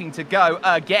starting to go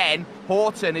again.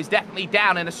 Horton is definitely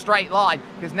down in a straight line,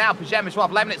 because now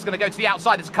Przemysław Lemonek's going to go to the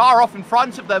outside. There's a car off in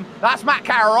front of them. That's Matt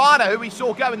Caruana, who we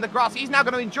saw go in the grass. He's now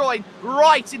going to enjoy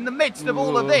right in the midst of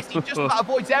all of this. He just about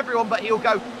avoids everyone, but he'll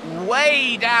go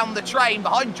way down the train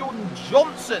behind Jordan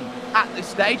Johnson at this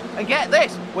stage. And get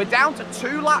this, we're down to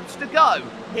 2 laps to go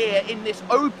here in this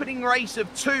opening race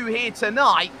of 2 here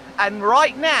tonight. And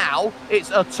right now,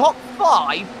 it's a top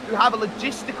 5 who have a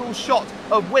logistical shot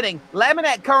of winning.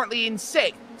 Lemonek currently in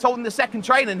 6th, holding the second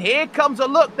train. And here comes a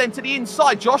look then to the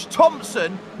inside. Josh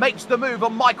Thompson makes the move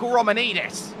on Michael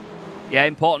Romanidis. Yeah,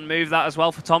 important move that as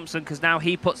well for Thompson, because now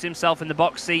he puts himself in the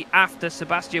box seat after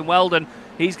Sebastian Weldon.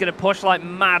 He's going to push like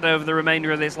mad over the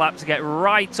remainder of this lap to get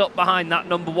right up behind that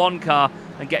number 1 car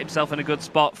and get himself in a good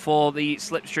spot for the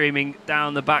slipstreaming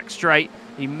down the back straight.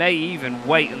 He may even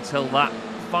wait until that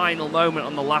final moment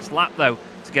on the last lap, though,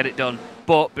 to get it done.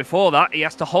 But before that, he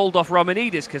has to hold off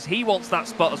Romanidis because he wants that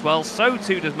spot as well. So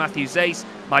too does Matthew Zace.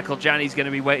 Michael Janney's going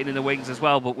to be waiting in the wings as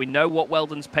well. But we know what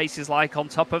Weldon's pace is like on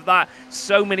top of that.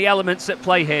 So many elements at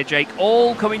play here, Jake,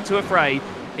 all coming to a fray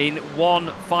in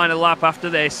one final lap after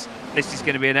this. This is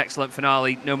going to be an excellent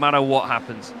finale, no matter what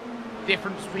happens.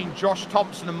 Difference between Josh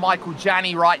Thompson and Michael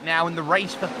Janney right now in the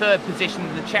race for 3rd position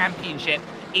in the championship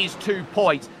is 2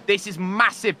 points. This is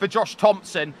massive for Josh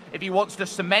Thompson if he wants to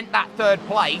cement that 3rd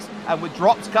place. And with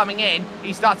drops coming in,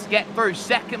 he starts to get through.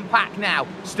 2nd pack now,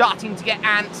 starting to get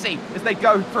antsy as they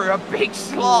go through a big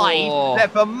slide there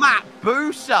for Matt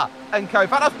Buser and co. In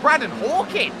fact, that's Brandon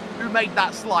Hawkin who made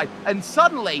that slide. And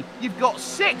suddenly, you've got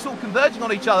 6 all converging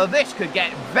on each other. This could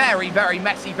get very, very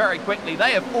messy very quickly.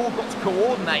 They have all got to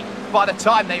coordinate by the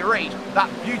time they reach that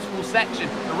beautiful section.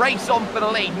 The race on for the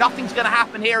lead. Nothing's going to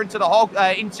happen here into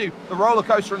the roller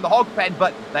coaster and the hog pen,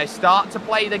 but they start to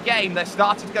play the game. They're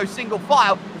starting to go single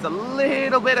file. There's a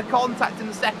little bit of contact in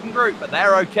the second group, but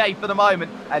they're okay for the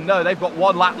moment. And no, they've got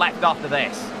 1 lap left after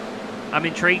this. I'm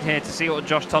intrigued here to see what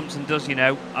Josh Thompson does, you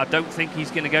know. I don't think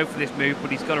he's going to go for this move, but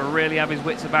he's got to really have his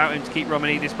wits about him to keep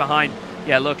Romanidis behind.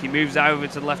 Yeah, look, he moves over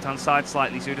to the left-hand side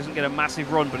slightly, so he doesn't get a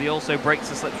massive run, but he also breaks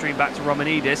the slipstream back to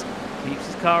Romanidis. Keeps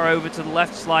his car over to the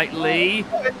left slightly.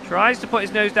 Tries to put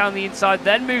his nose down the inside,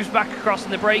 then moves back across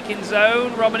in the braking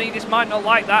zone. Romanidis might not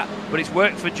like that, but it's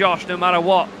worked for Josh no matter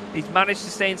what. He's managed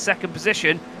to stay in 2nd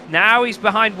position. Now he's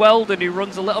behind Weldon, who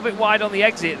runs a little bit wide on the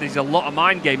exit. There's a lot of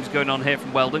mind games going on here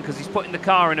from Weldon because he's putting the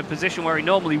car in a position where he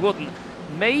normally wouldn't.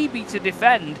 Maybe to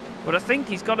defend, but I think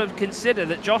he's got to consider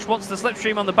that Josh wants the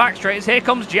slipstream on the back straight as here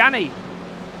comes Janney.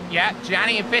 Yeah,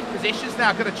 Janney in 5th position is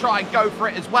now going to try and go for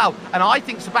it as well. And I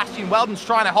think Sebastian Weldon's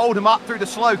trying to hold him up through the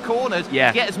slow corners to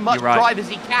get as much drive as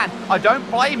he can. I don't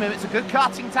blame him. It's a good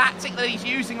cutting tactic that he's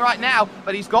using right now.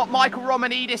 But he's got Michael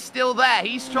Romanidis still there.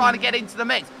 He's trying to get into the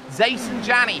mix. Zace and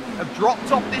Janney have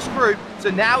dropped off this group So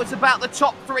now it's about the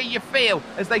top 3, you feel,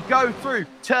 as they go through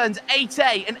turns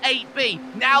 8A and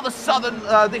 8B. Now the southern,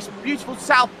 this beautiful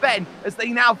south bend, as they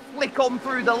now flick on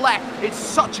through the left. It's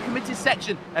such a committed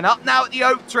section. And up now at the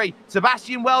oak tree,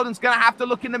 Sebastian Weldon's going to have to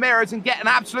look in the mirrors and get an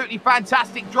absolutely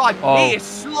fantastic drive. He is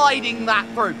sliding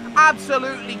that through.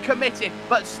 Absolutely committed.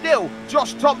 But still,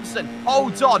 Josh Thompson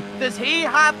holds on. Does he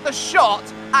have the shot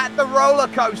at the roller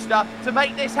coaster to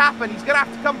make this happen? He's going to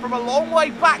have to come from a long way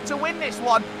back to win this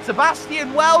one.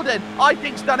 Sebastian Weldon, I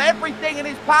think, has done everything in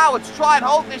his power to try and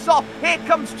hold this off. Here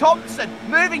comes Thompson,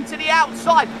 moving to the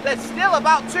outside. There's still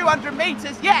about 200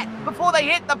 meters yet before they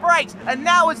hit the brakes. And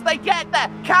now as they get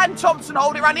there, can Thompson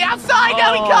hold it around the outside?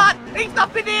 No, he can't. He's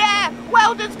up in the air.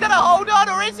 Weldon's going to hold on,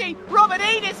 or is he? Robert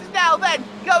Edis is now then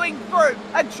going through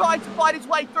and trying to fight his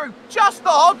way through. Just the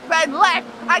hog pen left,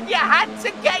 and you had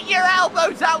to get your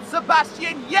elbows out,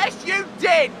 Sebastian. Yes, you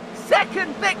did.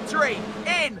 Second victory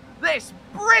in this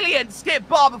brilliant Skip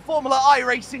Barber Formula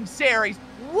iRacing series.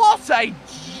 What a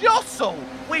jostle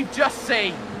we've just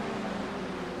seen.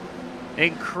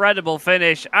 Incredible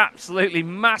finish. Absolutely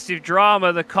massive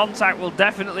drama. The contact will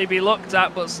definitely be looked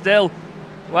at, but still,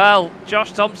 well,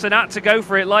 Josh Thompson had to go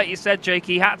for it. Like you said, Jake,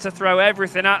 he had to throw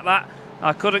everything at that.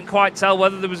 I couldn't quite tell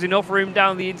whether there was enough room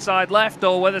down the inside left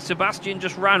or whether Sebastian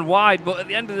just ran wide. But at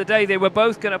the end of the day, they were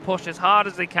both going to push as hard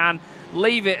as they can,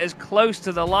 leave it as close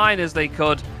to the line as they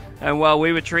could. And, well,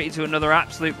 we were treated to another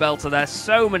absolute belter there.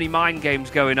 So many mind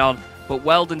games going on. But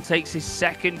Weldon takes his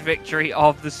second victory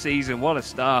of the season. What a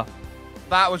start.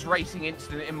 That was racing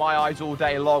incident in my eyes all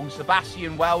day long.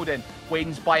 Sebastian Weldon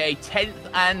wins by a 10th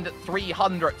and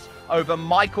 300ths over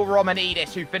Michael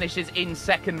Romanidis, who finishes in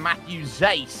second. Matthew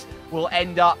Zace will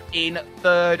end up in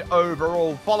third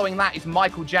overall. Following that is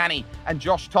Michael Janney and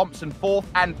Josh Thompson, fourth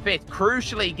and fifth,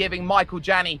 crucially giving Michael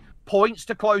Janney points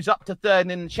to close up to third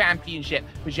in the championship.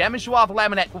 Przemysław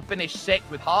Lemonek will finish sixth,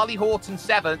 with Harley Horton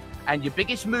seventh, and your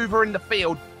biggest mover in the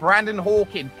field, Brandon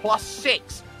Hawkin,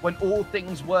 +6 when all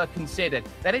things were considered.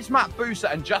 Then it's Matt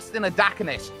Busa and Justin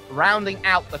Adakinis rounding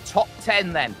out the top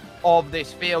 10 then of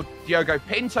this field. Diogo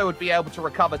Pinto would be able to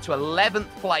recover to 11th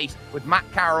place, with Matt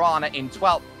Caruana in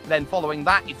 12th. Then following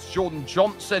that, it's Jordan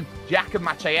Johnson, Jakub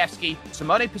Maciejewski,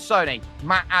 Simone Pisoni,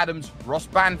 Matt Adams, Ross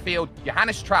Banfield,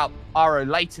 Johannes Trout, Aro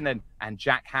Leitonen, and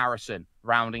Jack Harrison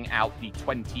rounding out the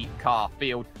 20-car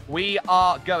field. We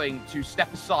are going to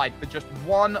step aside for just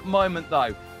one moment,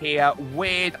 though, here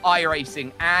with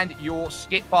iRacing and your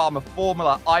Skip Barber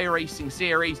Formula iRacing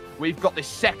series. We've got this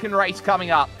second race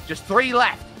coming up. Just 3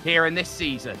 left here in this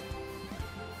season.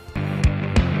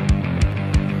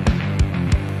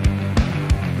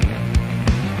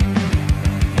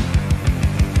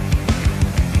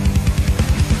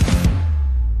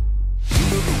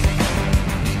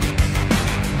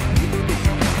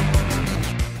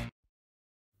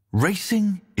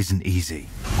 Racing isn't easy,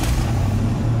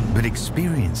 but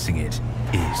experiencing it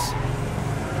is.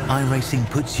 iRacing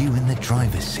puts you in the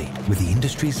driver's seat with the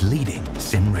industry's leading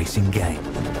sim racing game.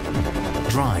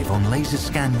 Drive on laser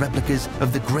scan replicas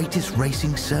of the greatest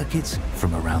racing circuits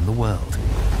from around the world.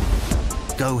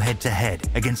 Go head-to-head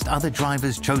against other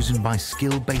drivers chosen by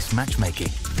skill-based matchmaking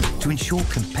to ensure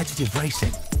competitive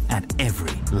racing at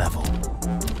every level.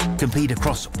 Compete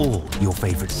across all your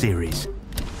favorite series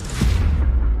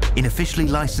in officially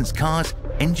licensed cars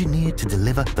engineered to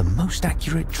deliver the most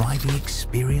accurate driving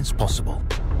experience possible.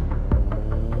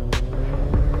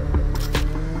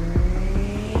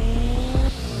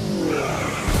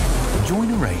 Join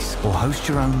a race or host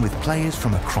your own with players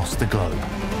from across the globe.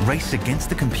 Race against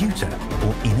the computer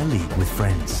or in a league with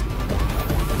friends.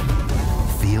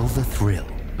 Feel the thrill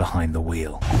behind the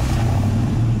wheel.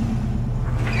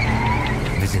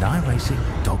 Visit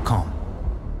iRacing.com.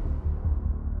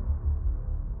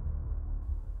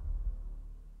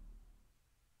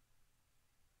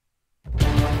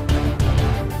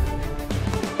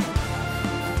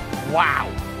 Wow.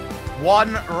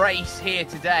 One race here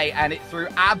today, and it threw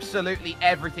absolutely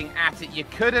everything at it. You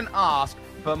couldn't ask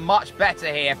for much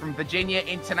better here from Virginia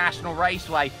International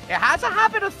Raceway. It has a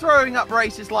habit of throwing up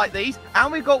races like these,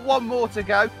 and we've got one more to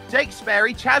go. Jake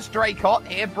Sperry, Chaz Draycott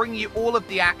here, bringing you all of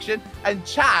the action. And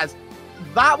Chaz,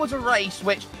 that was a race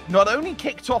which not only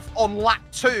kicked off on lap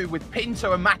 2 with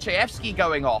Pinto and Maciejewski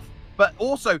going off, but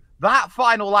also that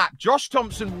final lap, Josh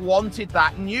Thompson wanted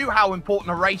that, knew how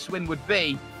important a race win would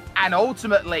be, and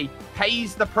ultimately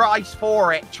pays the price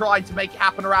for it, trying to make it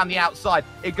happen around the outside.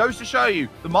 It goes to show you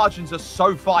the margins are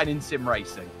so fine in sim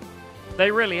racing.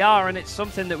 They really are, and it's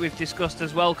something that we've discussed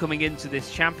as well coming into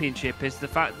this championship, is the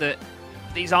fact that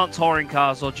these aren't touring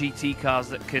cars or GT cars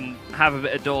that can have a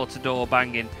bit of door-to-door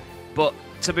banging, but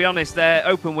to be honest, they're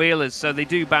open wheelers, so they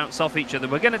do bounce off each other.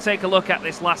 We're going to take a look at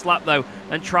this last lap, though,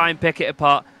 and try and pick it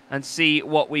apart and see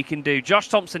what we can do. Josh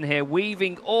Thompson here,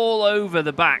 weaving all over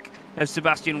the back of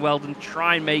Sebastian Weldon,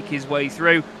 try and make his way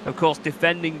through. Of course,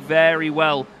 defending very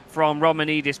well from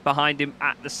Romanidis behind him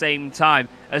at the same time.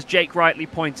 As Jake rightly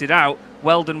pointed out,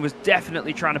 Weldon was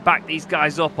definitely trying to back these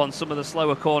guys up on some of the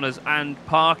slower corners and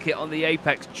park it on the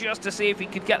apex just to see if he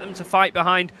could get them to fight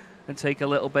behind and take a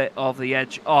little bit of the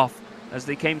edge off. As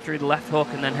they came through the left hook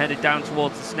and then headed down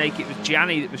towards the snake, it was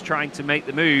Gianni that was trying to make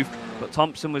the move, but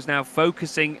Thompson was now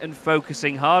focusing and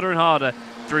focusing harder and harder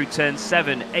through turn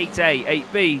 7, 8A,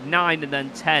 8B, 9 and then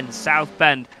 10, South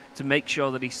Bend, to make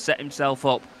sure that he set himself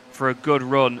up for a good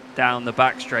run down the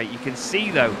back straight. You can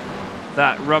see, though,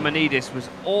 that Romanidis was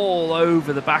all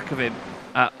over the back of him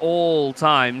at all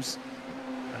times,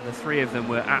 and the three of them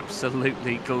were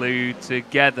absolutely glued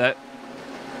together.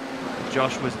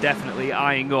 Josh was definitely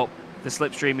eyeing up the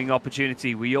slipstreaming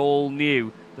opportunity. We all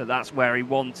knew that that's where he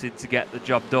wanted to get the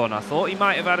job done. I thought he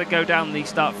might have had to go down the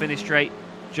start-finish straight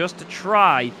just to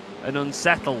try and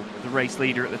unsettle the race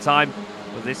leader at the time,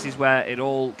 but this is where it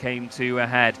all came to a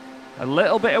head. A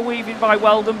little bit of weaving by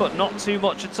Weldon, but not too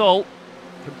much at all.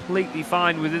 Completely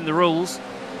fine within the rules.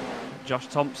 Josh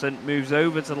Thompson moves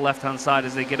over to the left-hand side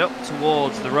as they get up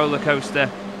towards the roller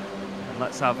coaster. And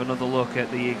let's have another look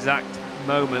at the exact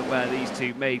moment where these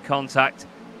two made contact.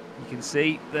 You can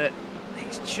see that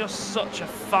it's just such a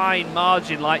fine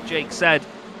margin, like Jake said,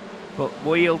 but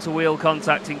wheel-to-wheel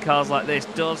contact in cars like this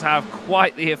does have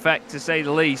quite the effect, to say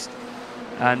the least.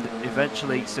 And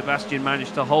eventually Sebastian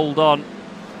managed to hold on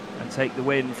and take the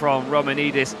win from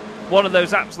Romanidis. One of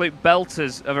those absolute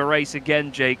belters of a race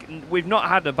again, Jake. We've not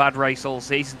had a bad race all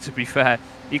season, to be fair.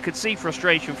 You could see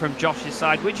frustration from Josh's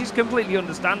side, which is completely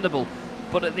understandable.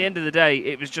 But at the end of the day,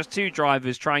 it was just two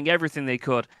drivers trying everything they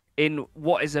could in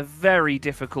what is a very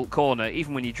difficult corner,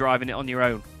 even when you're driving it on your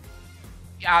own.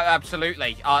 Yeah,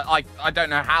 absolutely. I don't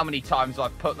know how many times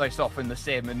I've put this off in the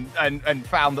sim and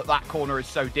found that corner is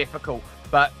so difficult.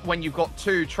 But when you've got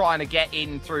two trying to get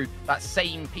in through that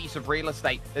same piece of real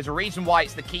estate, there's a reason why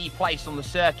it's the key place on the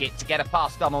circuit to get a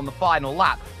pass done on the final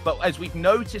lap. But as we've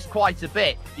noticed quite a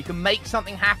bit, you can make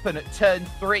something happen at turn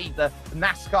 3, the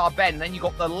NASCAR bend. Then you've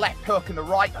got the left hook and the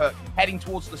right hook heading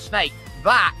towards the snake.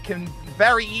 That can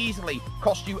very easily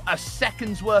cost you a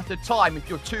second's worth of time if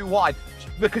you're too wide,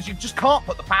 because you just can't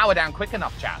put the power down quick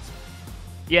enough, Chaz.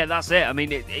 Yeah, that's it. I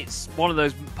mean, it's one of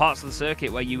those parts of the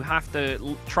circuit where you have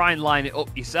to try and line it up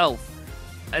yourself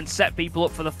and set people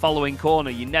up for the following corner.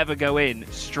 You never go in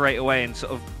straight away and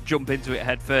sort of jump into it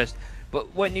head first.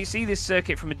 But when you see this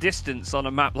circuit from a distance on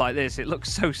a map like this, it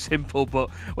looks so simple. But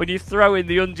when you throw in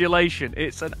the undulation,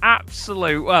 it's an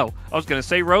absolute, well, I was going to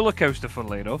say roller coaster,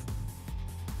 funnily enough.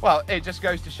 Well, it just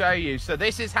goes to show you. So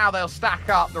this is how they'll stack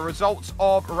up. The results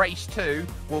of race 2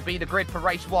 will be the grid for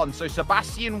race 1. So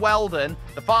Sebastian Weldon,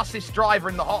 the fastest driver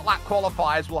in the hot lap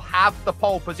qualifiers, will have the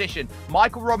pole position.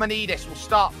 Michael Romanidis will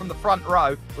start from the front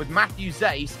row with Matthew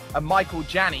Zace and Michael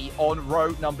Gianni on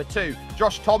row number 2.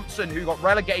 Josh Thompson, who got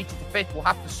relegated to 5th, will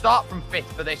have to start from 5th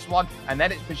for this one. And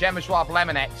then it's Przemysław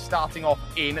Lemonek starting off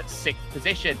in 6th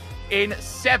position. In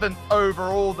 7th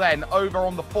overall then, over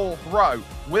on the 4th row,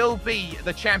 will be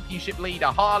the championship leader,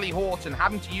 Harley Horton,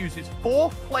 having to use his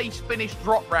 4th place finish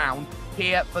drop round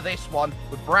here for this one,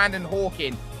 with Brandon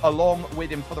Hawkin along with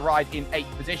him for the ride in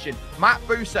 8th position. Matt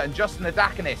Busa and Justin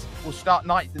Adakanis will start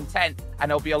 9th and 10th, and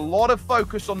there'll be a lot of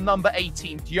focus on number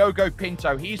 18, Diogo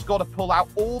Pinto. He's got to pull out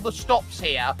all the stops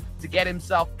here to get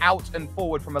himself out and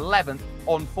forward from 11th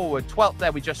on forward. 12th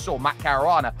there we just saw Matt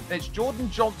Caruana. Then it's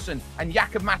Jordan Johnson and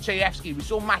Jakub Maciejewski. We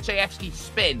saw Maciejewski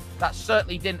spin. That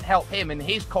certainly didn't help him in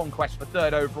his conquest for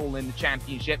 3rd overall in the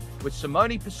championship, with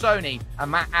Simone Pisoni and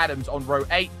Matt Adams on row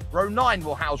 8. Row 9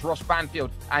 will house Ross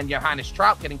Banfield and Johannes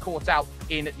Trout getting caught out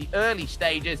in the early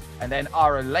stages, and then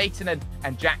Aaron Leitonen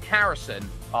and Jack Harrison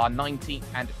are 19th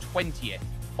and 20th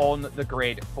on the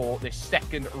grid for this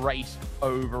 2nd race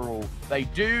overall. They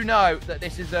do know that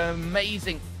this is an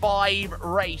amazing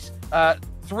 5-race,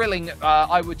 thrilling,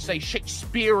 I would say,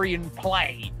 Shakespearean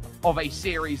play of a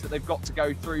series that they've got to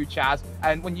go through, Chaz.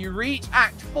 And when you reach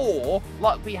Act 4,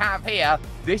 like we have here,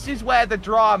 this is where the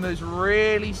dramas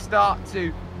really start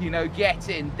to, get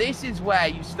in. This is where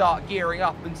you start gearing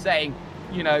up and saying,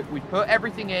 we put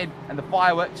everything in and the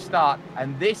fireworks start,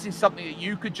 and this is something that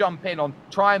you could jump in on,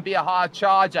 try and be a hard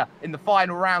charger in the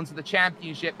final rounds of the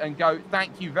championship and go,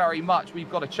 thank you very much, we've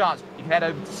got a chance. You can head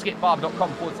over to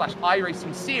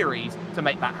skipbarber.com/iRacing series to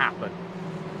make that happen.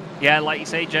 Yeah, like you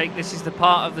say, Jake, this is the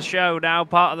part of the show now,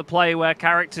 part of the play where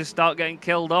characters start getting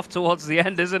killed off towards the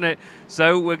end, isn't it?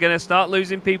 So we're going to start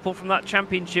losing people from that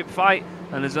championship fight,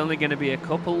 and there's only going to be a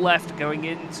couple left going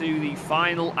into the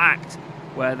final act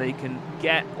where they can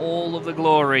get all of the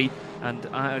glory and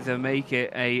either make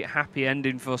it a happy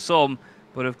ending for some,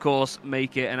 but of course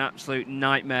make it an absolute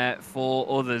nightmare for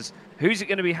others. Who's it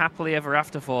going to be happily ever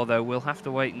after for, though? We'll have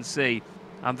to wait and see.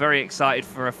 I'm very excited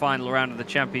for a final round of the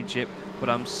championship, but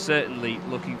I'm certainly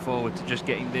looking forward to just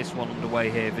getting this one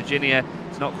underway here. Virginia,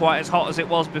 it's not quite as hot as it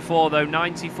was before, though.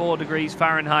 94 degrees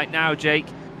Fahrenheit now, Jake.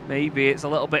 Maybe it's a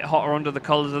little bit hotter under the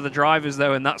collars of the drivers,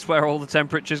 though, and that's where all the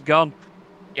temperature's gone.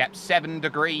 Yep, 7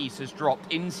 degrees has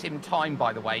dropped. In-sim time,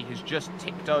 by the way, has just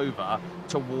ticked over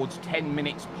towards 10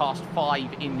 minutes past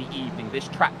 5 in the evening. This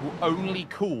track will only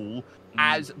cool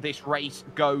as this race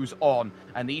goes on,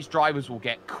 and these drivers will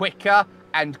get quicker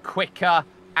and quicker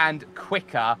and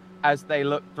quicker as they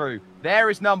look through. There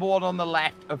is number 1 on the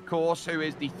left, of course, who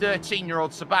is the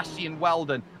 13-year-old Sebastian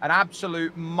Weldon, an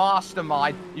absolute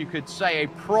mastermind, you could say a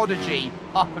prodigy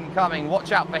up and coming.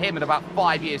 Watch out for him in about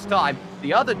 5 years' time.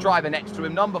 The other driver next to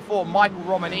him, number 4, Michael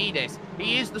Romanidis.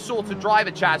 He is the sort of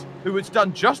driver, Chaz, who has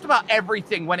done just about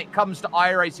everything when it comes to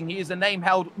iRacing. He is a name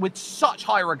held with such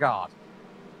high regard.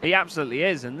 He absolutely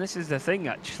is, and this is the thing,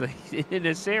 actually. In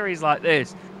a series like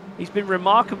this, he's been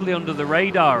remarkably under the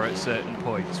radar at certain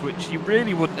points, which you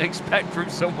really wouldn't expect from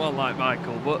someone like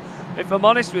Michael. But if I'm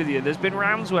honest with you, there's been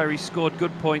rounds where he's scored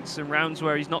good points and rounds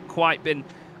where he's not quite been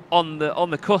on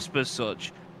the cusp as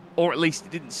such, or at least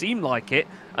it didn't seem like it.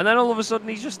 And then all of a sudden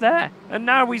he's just there. And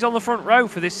now he's on the front row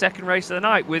for this second race of the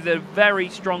night with a very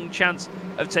strong chance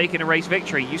of taking a race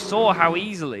victory. You saw how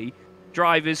easily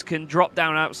drivers can drop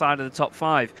down outside of the top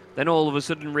 5, then all of a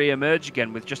sudden re-emerge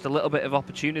again with just a little bit of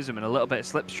opportunism and a little bit of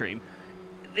slipstream.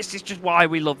 This is just why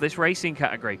we love this racing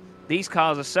category. These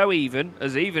cars are so even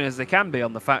as they can be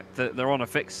on the fact that they're on a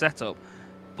fixed setup,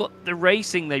 but the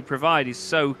racing they provide is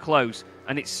so close,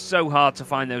 and it's so hard to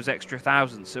find those extra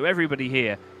thousands. So everybody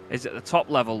here is at the top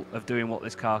level of doing what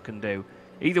this car can do.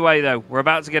 Either way, though, we're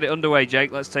about to get it underway,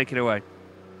 Jake. Let's take it away.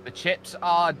 The chips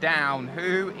are down.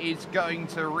 Who is going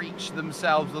to reach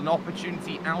themselves an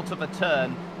opportunity out of a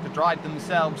turn to drive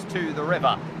themselves to the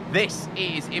river? This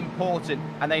is important,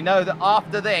 and they know that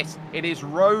after this, it is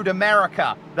Road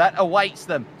America that awaits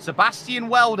them. Sebastian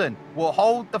Weldon will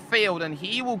hold the field, and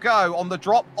he will go on the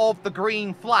drop of the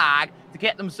green flag to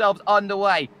get themselves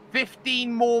underway.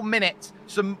 15 more minutes,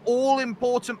 some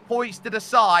all-important points to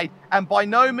decide, and by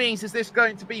no means is this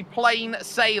going to be plain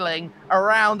sailing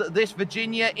around this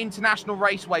Virginia International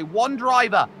Raceway. One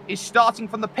driver is starting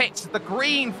from the pits. The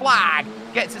green flag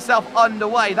gets itself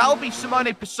underway. That will be Simone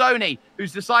Pisoni,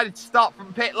 who's decided to start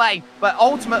from pit lane, but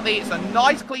ultimately it's a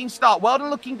nice clean start. Weldon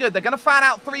looking good. They're going to fan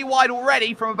out 3 wide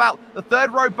already from about the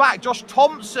 3rd row back. Josh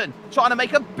Thompson trying to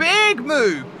make a big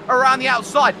move around the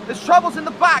outside. There's troubles in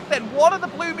the back then. One of the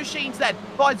blue machines then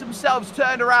finds themselves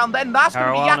turned around. Then that's going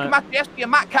to be Jakob Matejewski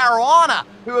and Matt Caruana,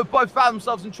 who have both found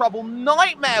themselves in trouble.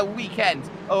 Nightmare weekend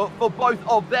for both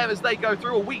of them as they go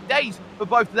through, or weekdays for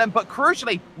both of them. But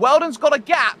crucially, Weldon's got a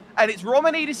gap, and it's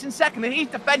Romanidis in second, and he's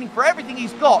defending for everything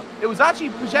he's got. It was actually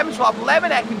Przemysław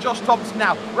Lemonek and Josh Thompson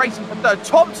now racing for 3rd.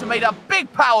 Thompson made a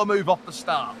big power move off the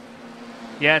start.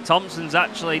 Yeah, Thompson's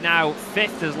actually now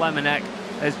 5th as Lemonek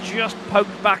has just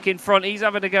poked back in front. He's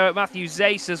having to go at Matthew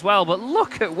Zace as well, but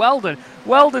look at Weldon.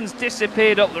 Weldon's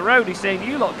disappeared up the road. He's saying,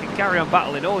 you lot can carry on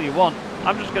battling all you want.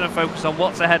 I'm just going to focus on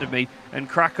what's ahead of me and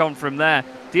crack on from there.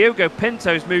 Diogo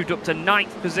Pinto's moved up to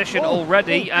 9th position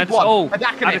already. And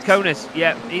Adakonis,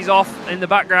 yeah, he's off in the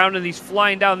background and he's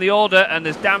flying down the order, and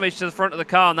there's damage to the front of the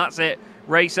car, and that's it.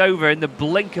 Race over in the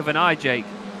blink of an eye, Jake.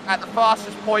 At the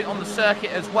fastest point on the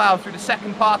circuit as well, through the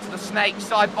second part of the snake,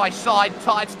 side by side,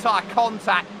 tyre-to-tyre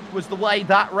contact was the way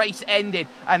that race ended,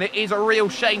 and it is a real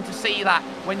shame to see that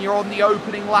when you're on the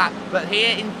opening lap. But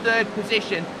here in 3rd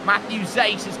position, Matthew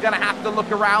Zace is going to have to look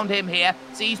around him here.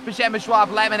 Sees Przemysław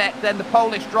Lemonek, then the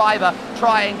Polish driver,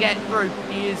 try and get through.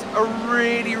 He is a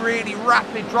really, really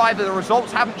rapid driver. The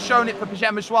results haven't shown it for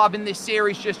Przemysław in this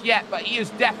series just yet, but he has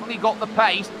definitely got the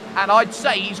pace, and I'd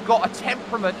say he's got a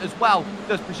temperament as well,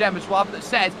 does Przemysław, that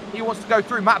says he wants to go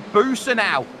through. Matt Busa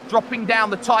now dropping down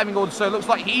the timing order, so it looks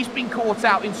like he's been caught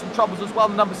out in some troubles as well.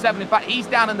 Number 7, in fact, he's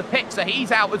down in the pit, so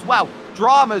he's out as well.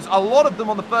 Dramas, a lot of them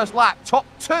on the first lap. Top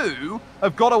 2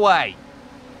 have got away.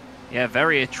 Yeah,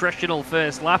 very attritional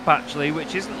first lap, actually,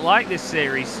 which isn't like this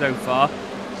series so far.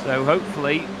 So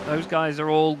hopefully those guys are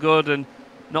all good and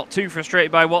not too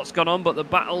frustrated by what's gone on, but the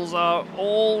battles are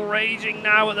all raging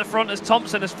now at the front as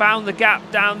Thompson has found the gap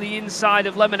down the inside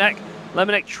of Lemonek.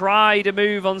 Lemonnick tried a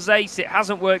move on Zace. It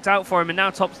hasn't worked out for him, and now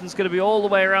Thompson's going to be all the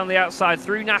way around the outside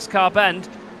through NASCAR Bend.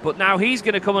 But now he's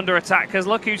going to come under attack because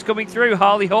look who's coming through.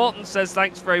 Harley Horton says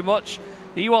thanks very much.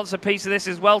 He wants a piece of this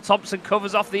as well. Thompson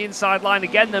covers off the inside line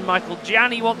again. Then Michael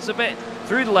Gianni wants a bit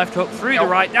through the left hook, through the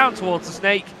right, down towards the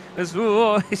snake. As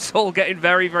it's all getting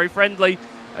very, very friendly.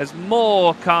 As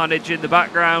more carnage in the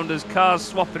background as cars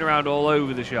swapping around all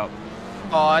over the shop.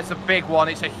 Oh, it's a big one.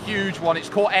 It's a huge one. It's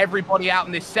caught everybody out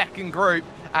in this second group.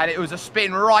 And it was a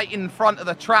spin right in front of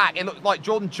the track. It looked like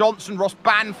Jordan Johnson, Ross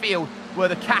Banfield were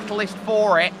the catalyst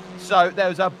for it. So there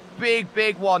was a big,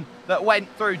 big one that went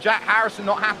through. Jack Harrison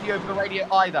not happy over the radio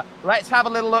either. Let's have a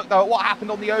little look, though, at what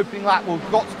happened on the opening lap.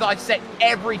 We've got to dissect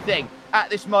everything at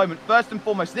this moment. First and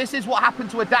foremost, this is what happened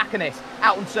to a Dakanis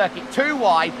out on circuit. Too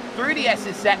wide, through the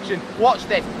S's section. Watch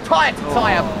this. Tyre to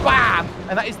tyre, bam!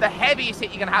 And that is the heaviest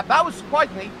hit you're going to have. That was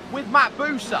surprisingly with Matt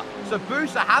Busa. So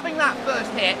Busa, having that first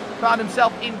hit, found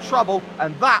himself in trouble,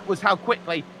 and that was how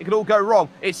quickly it could all go wrong.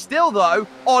 It's still, though,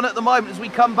 on at the moment as we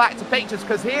come back to pictures,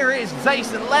 because here is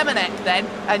Zace and Lemonnick then,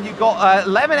 and you've got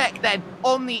Lemonnick then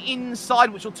on the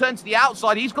inside, which will turn to the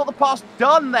outside. He's got the pass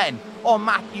done then on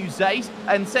Matthew Zace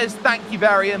and says, thank you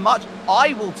very much.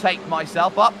 I will take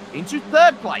myself up into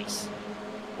third place.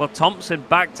 Well, Thompson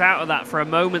backed out of that for a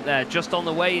moment there, just on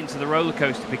the way into the roller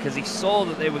coaster, because he saw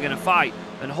that they were going to fight.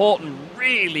 And Horton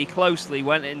really closely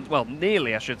went in, well,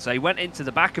 nearly, I should say, went into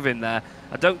the back of him there.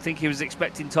 I don't think he was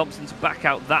expecting Thompson to back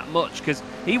out that much, because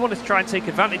he wanted to try and take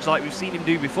advantage like we've seen him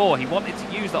do before. He wanted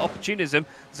to use that opportunism.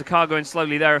 There's a car going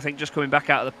slowly there, I think, just coming back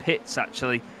out of the pits,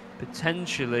 actually,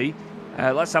 potentially.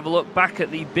 Let's have a look back at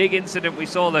the big incident we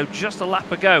saw, though, just a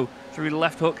lap ago through the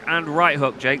left hook and right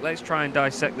hook, Jake. Let's try and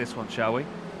dissect this one, shall we?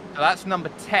 So that's number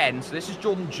 10, so this is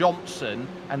Jordan Johnson,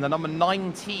 and the number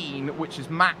 19, which is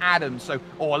Matt Adams. So,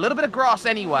 a little bit of grass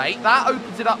anyway. That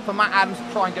opens it up for Matt Adams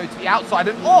to try and go to the outside,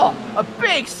 and a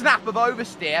big snap of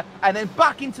oversteer, and then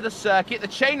back into the circuit. The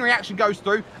chain reaction goes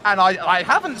through, and I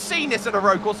haven't seen this at a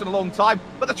road course in a long time,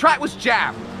 but the track was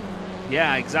jammed.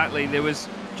 Yeah, exactly. There was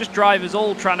just drivers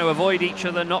all trying to avoid each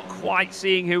other, not quite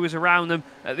seeing who was around them.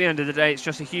 At the end of the day, it's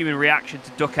just a human reaction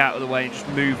to duck out of the way and just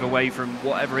move away from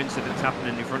whatever incident's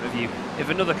happening in front of you. If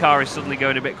another car is suddenly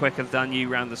going a bit quicker than you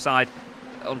round the side,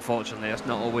 unfortunately, that's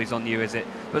not always on you, is it?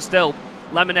 But still,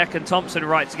 Lemonnick and Thompson are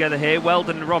right together here.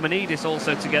 Weldon and Romanidis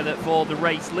also together for the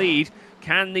race lead.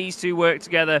 Can these two work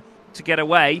together to get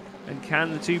away, and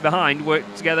can the two behind work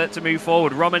together to move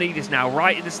forward? Romanidis now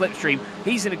right in the slipstream.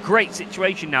 He's in a great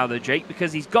situation now, though, Jake,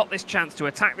 because he's got this chance to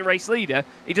attack the race leader.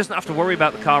 He doesn't have to worry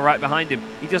about the car right behind him.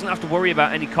 He doesn't have to worry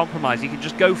about any compromise. He can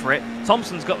just go for it.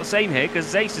 Thompson's got the same here because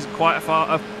Zace is quite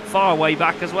a far way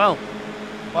back as well.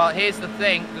 Well, here's the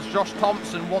thing. Does Josh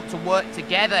Thompson want to work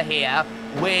together here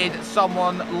with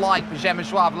someone like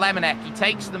Przemysław Lemonnick? He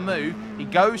takes the move, he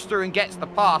goes through and gets the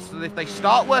pass, so if they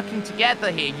start working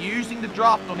together here, using the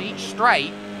draft on each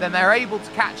straight, then they're able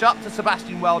to catch up to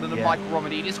Sebastian Weldon and Michael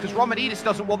Romanidis, because Romanidis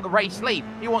doesn't want the race lead.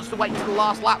 He wants to wait to the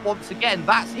last lap once again.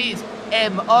 That's his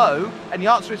MO, and the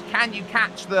answer is, can you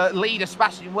catch the leader,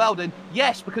 Sebastian Weldon?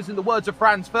 Yes, because in the words of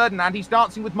Franz Ferdinand, he's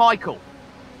dancing with Michael.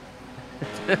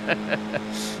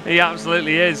 He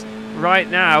absolutely is. Right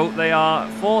now, they are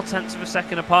 0.4 of a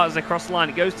second apart as they cross the line.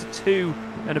 It goes to 2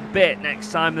 and a bit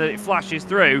next time that it flashes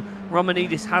through.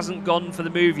 Romanidis hasn't gone for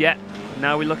the move yet. And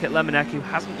now we look at Lemonnick, who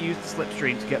hasn't used the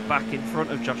slipstream to get back in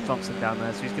front of Josh Thompson down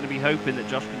there. So he's going to be hoping that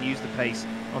Josh can use the pace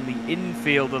on the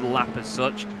infield of the lap as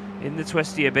such. In the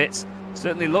twistier bits,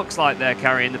 certainly looks like they're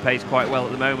carrying the pace quite well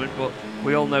at the moment, but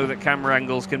we all know that camera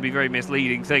angles can be very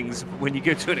misleading things. When you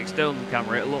go to an external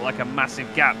camera, it'll look like a massive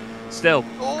gap. Still,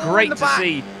 great to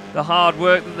see the hard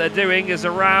work that they're doing as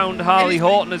around Harley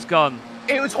Horton has gone.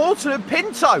 It was Horton and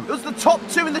Pinto. It was the top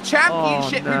two in the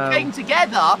championship who came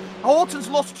together. Horton's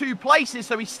lost 2 places,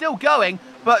 so he's still going.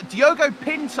 But Diogo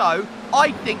Pinto,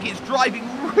 I think, is driving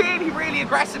really, really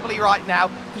aggressively right now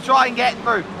to try and get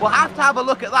through. We'll have to have a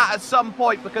look at that at some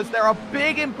point, because there are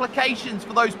big implications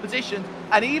for those positions.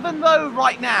 And even though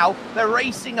right now they're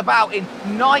racing about in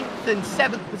 9th and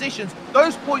 7th positions,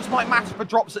 those points might matter for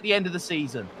drops at the end of the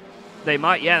season. They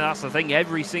might, yeah, that's the thing.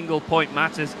 Every single point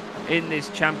matters in this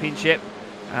championship.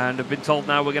 And I've been told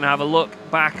now we're going to have a look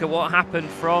back at what happened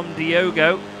from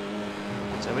Diogo.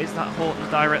 So is that Horton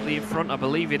directly in front? I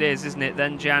believe it is, isn't it?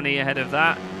 Then Gianni ahead of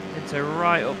that. Into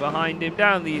right up behind him,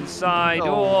 down the inside.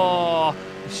 Oh,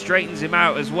 straightens him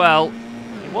out as well.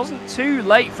 It wasn't too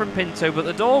late from Pinto, but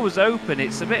the door was open.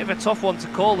 It's a bit of a tough one to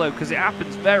call, though, because it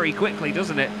happens very quickly,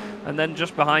 doesn't it? And then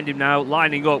just behind him now,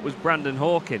 lining up, was Brandon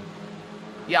Hawkin.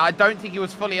 Yeah, I don't think he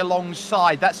was fully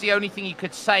alongside. That's the only thing you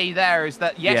could say there is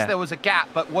that, yes, there was a gap,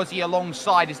 but was he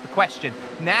alongside is the question.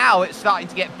 Now it's starting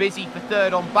to get busy for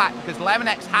third on back because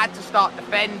Lemonix had to start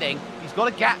defending. He's got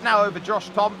a gap now over Josh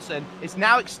Thompson. It's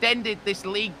now extended this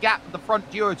lead gap with the front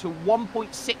duo to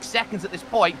 1.6 seconds at this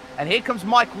point. And here comes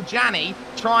Michael Janney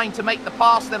trying to make the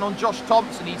pass then on Josh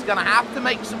Thompson. He's going to have to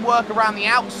make some work around the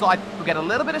outside. We'll get a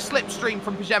little bit of slipstream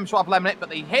from Przemysław Lemonix, but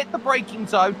they hit the braking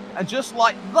zone. And just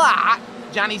like that,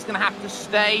 Janney's going to have to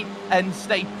stay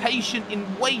patient in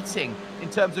waiting in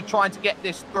terms of trying to get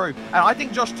this through. And I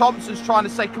think Josh Thompson's trying to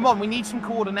say, come on, we need some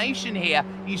coordination here.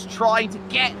 He's trying to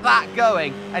get that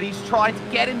going, and he's trying to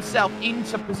get himself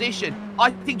into position. I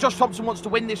think Josh Thompson wants to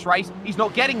win this race. He's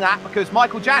not getting that because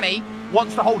Michael Janney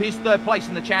wants to hold his third place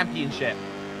in the championship.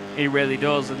 He really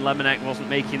does, and Lemonix wasn't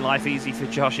making life easy for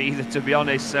Josh either, to be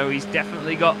honest, so he's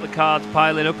definitely got the cards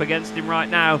piling up against him right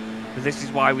now. But this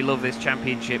is why we love this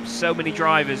championship. So many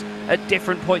drivers at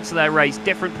different points of their race,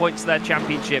 different points of their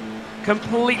championship,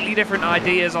 completely different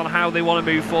ideas on how they want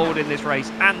to move forward in this race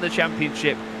and the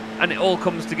championship, and it all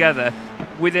comes together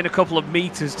within a couple of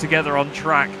meters together on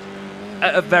track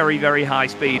at a very, very high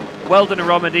speed. Weldon and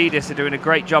Romanidis are doing a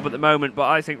great job at the moment, but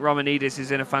I think Romanidis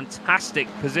is in a fantastic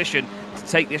position to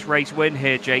take this race win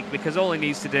here, Jake, because all he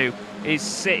needs to do is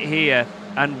sit here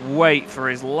and wait for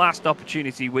his last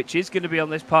opportunity, which is going to be on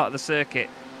this part of the circuit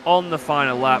on the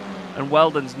final lap, and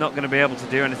Weldon's not going to be able to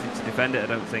do anything to defend it, I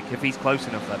don't think, if he's close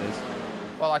enough, that is.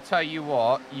 Well, I tell you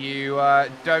what, you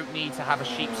don't need to have a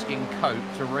sheepskin coat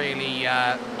to really,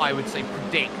 I would say,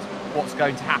 predict what's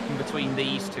going to happen between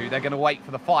these two. They're going to wait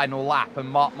for the final lap, and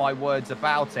mark my words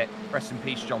about it. Rest in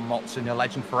peace, John Motson, your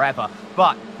legend forever.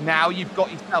 But now you've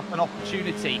got yourself an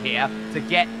opportunity here to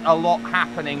get a lot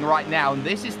happening right now, and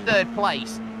this is third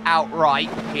place outright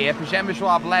here for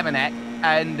Przemysław Lemonix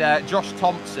and Josh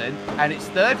Thompson, and it's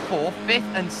third, fourth, fifth,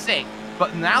 and sixth.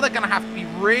 But now they're going to have to be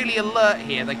really alert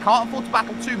here. They can't afford to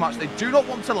battle too much. They do not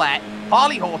want to let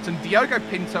Harley Horton, Diogo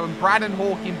Pinto, and Brandon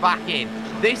Hawkin back in.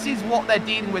 This is what they're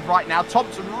dealing with right now.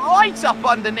 Thompson right up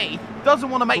underneath, doesn't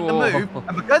want to make the move.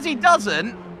 And because he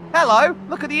doesn't, hello,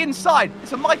 look at the inside.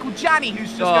 It's a Michael Janney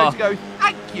who's just going to go,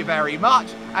 thank you very much,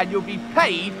 and you'll be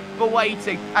paid for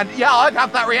waiting. And yeah, I'd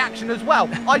have that reaction as well.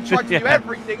 I tried to do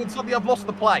everything, and suddenly I've lost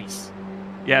the place.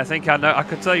 Yeah, I think I know. I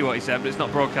could tell you what he said, but it's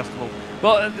not broadcastable.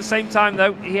 But at the same time,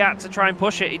 though, he had to try and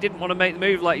push it. He didn't want to make the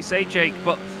move, like you say, Jake,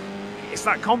 but it's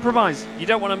that compromise. You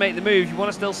don't want to make the move. You want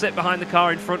to still sit behind the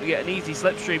car in front to get an easy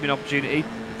slipstreaming opportunity.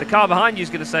 The car behind you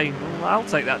is going to say, well, I'll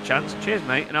take that chance. Cheers,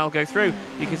 mate, and I'll go through.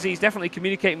 You can see he's definitely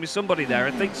communicating with somebody there.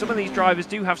 I think some of these drivers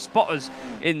do have spotters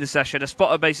in the session. A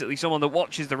spotter, basically someone that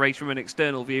watches the race from an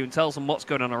external view and tells them what's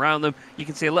going on around them. You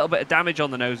can see a little bit of damage on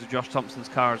the nose of Josh Thompson's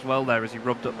car as well there as he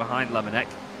rubbed up behind Lemonix.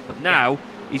 But now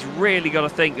he's really got to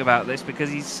think about this because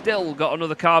he's still got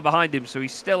another car behind him, so he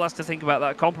still has to think about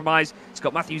that compromise. He's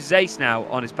got Matthew Zace now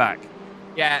on his back.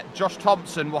 Yeah, Josh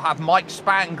Thompson will have Mike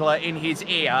Spangler in his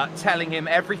ear telling him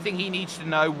everything he needs to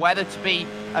know, whether to be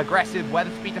aggressive, whether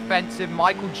to be defensive.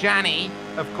 Michael Janney,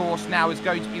 of course, now is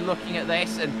going to be looking at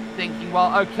this and thinking,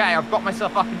 well, okay, I've got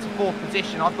myself up into fourth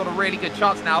position. I've got a really good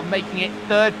chance now of making it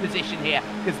third position here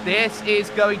because this is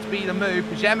going to be the move.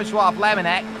 Przemysław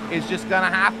Lemonix is just going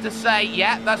to have to say,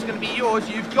 yeah, that's going to be yours.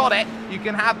 You've got it. You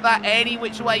can have that any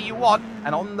which way you want.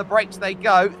 And on the brakes they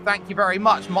go. Thank you very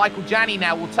much. Michael Janney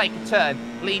now will take a turn,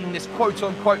 leading this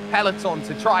quote-unquote peloton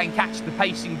to try and catch the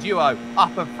pacing duo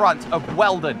up in front of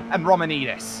Weldon and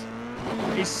Romanidis.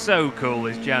 He's so cool,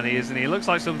 this Janney, isn't he? He looks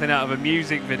like something out of a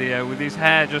music video with his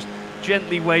hair just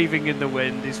gently waving in the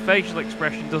wind. His facial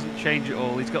expression doesn't change at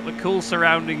all. He's got the cool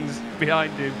surroundings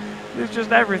behind him. There's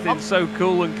just everything so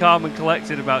cool and calm and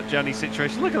collected about Janney's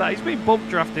situation. Look at that. He's been bump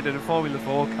drafted in a Formula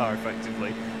 4 car,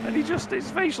 effectively. And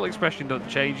his facial expression doesn't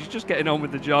change. He's just getting on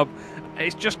with the job.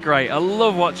 It's just great. I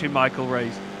love watching Michael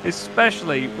race,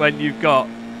 especially when you've got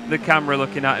the camera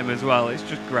looking at him as well. It's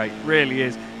just great. Really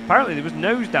is. Apparently there was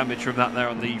nose damage from that there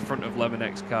on the front of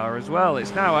Lemonix's car as well.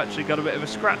 It's now actually got a bit of a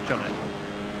scratch on it.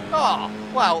 Oh,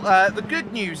 well, the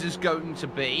good news is going to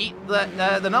be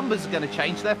that the numbers are going to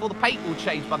change, therefore the paint will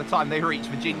change by the time they reach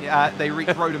Virginia, they reach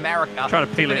Road America. Trying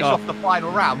to peel it off the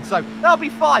final round. So they'll be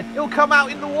fine. It'll come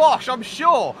out in the wash, I'm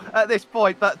sure, at this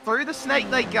point. But through the snake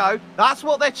they go. That's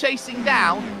what they're chasing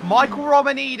down. Michael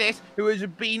Romanidis, who has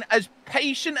been as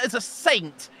patient as a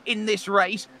saint in this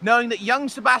race, knowing that young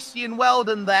Sebastian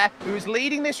Weldon there, who is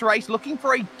leading this race, looking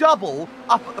for a double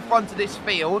up at the front of this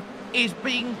field, is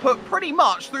being put pretty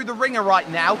much through the ringer right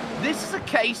now. This is a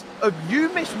case of you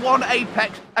miss one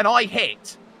apex and I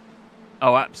hit.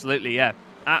 Oh, absolutely, yeah.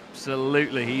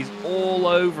 Absolutely. He's all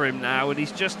over him now, and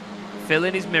he's just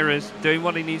filling his mirrors, doing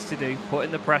what he needs to do,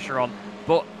 putting the pressure on.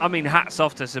 But, I mean, hats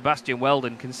off to Sebastian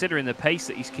Weldon, considering the pace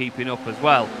that he's keeping up as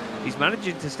well. He's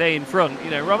managing to stay in front. You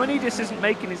know, Romanidis isn't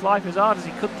making his life as hard as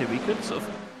he could do. He could sort of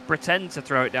pretend to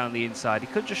throw it down the inside. He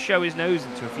could just show his nose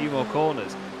into a few more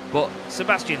corners. But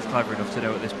Sebastian's clever enough to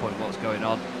know at this point what's going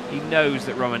on. He knows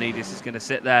that Romanidis is going to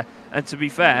sit there. And to be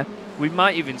fair, we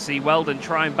might even see Weldon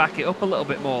try and back it up a little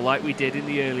bit more like we did in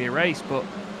the earlier race. But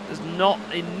there's not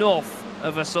enough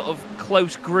of a sort of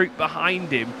close group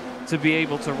behind him to be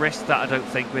able to risk that, I don't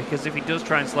think, because if he does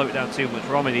try and slow it down too much,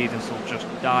 Romanidis will just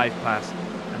dive past,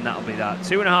 and that'll be that.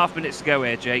 2.5 minutes to go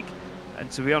here, Jake,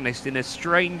 and to be honest, in a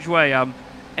strange way, I'm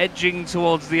edging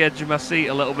towards the edge of my seat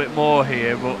a little bit more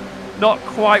here, but not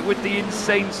quite with the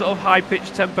insane sort of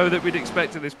high-pitched tempo that we'd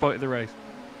expect at this point of the race.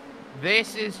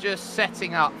 This is just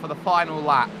setting up for the final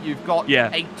lap. You've got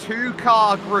a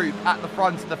 2-car group at the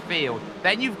front of the field.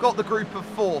 Then you've got the group of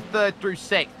 4, 3rd through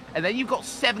 6th. And then you've got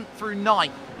 7th through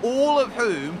 9th, all of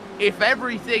whom, if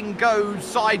everything goes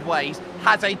sideways,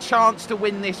 has a chance to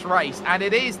win this race. And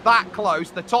it is that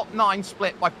close. The top 9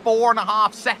 split by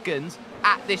 4.5 seconds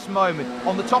at this moment.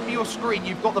 On the top of your screen,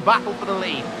 you've got the battle for the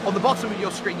lead. On the bottom of your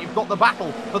screen, you've got the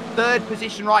battle for 3rd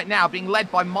position right now, being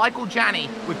led by Michael Janney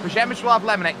with Przemysław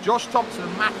Lemonek, Josh Thompson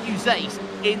and Matthew Zace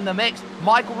in the mix.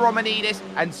 Michael Romanidis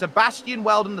and Sebastian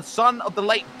Weldon, the son of the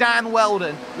late Dan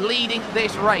Weldon, leading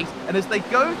this race. And as they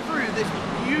go through this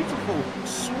beautiful,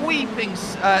 sweeping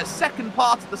second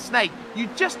part of the snake, you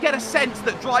just get a sense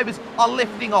that drivers are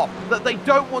lifting off, that they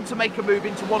don't want to make a move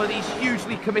into one of these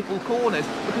hugely committal corners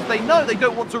because they know they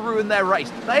don't want to ruin their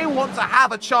race. They want to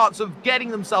have a chance of getting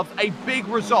themselves a big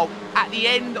result at the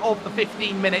end of the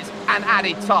 15 minutes and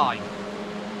added time.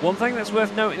 One thing that's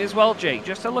worth noting as well, Jake,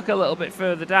 just to look a little bit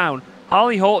further down,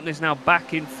 Harley Horton is now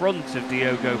back in front of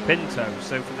Diogo Pinto.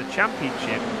 So for the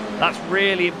championship, that's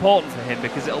really important for him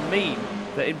because it'll mean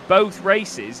that in both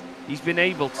races, he's been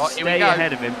able to stay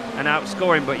ahead of him and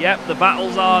outscore him. But yep, the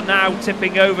battles are now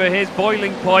tipping over his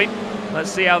boiling point.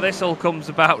 Let's see how this all comes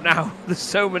about now. There's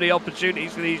so many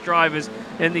opportunities for these drivers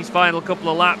in these final couple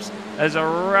of laps. As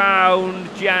around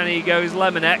Janney goes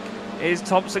Lemonek. Is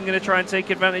Thompson going to try and take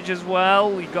advantage as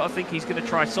well? You've got to think he's going to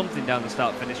try something down the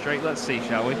start-finish straight. Let's see,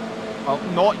 shall we? Well,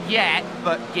 not yet,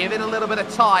 but give it a little bit of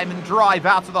time and drive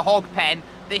out of the hog pen.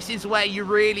 This is where you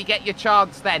really get your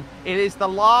chance then. It is the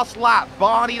last lap.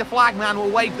 Barney the flagman will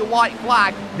wave the white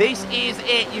flag. This is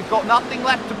it. You've got nothing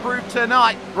left to prove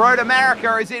tonight. Road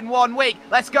America is in 1 week.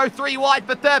 Let's go 3 wide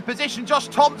for 3rd position. Josh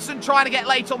Thompson trying to get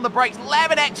late on the brakes.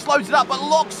 Lemonek slows it up but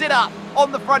locks it up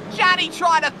on the front. Janney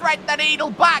trying to thread the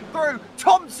needle back through.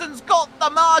 Thompson's got the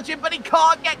margin, but he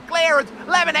can't get clearance.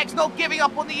 Lemonek's not giving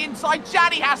up on the inside.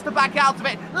 Janney has to back out of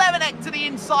it. Lemonek to the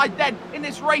inside then in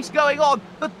this race going on.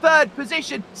 The 3rd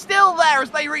position still there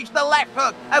as they reach the left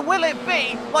hook. And will it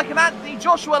be like an Anthony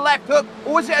Joshua left hook,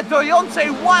 or is it a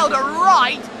Deontay Wilder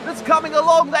right that's coming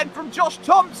along then from Josh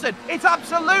Thompson? It's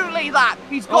absolutely that.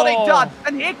 He's got it done.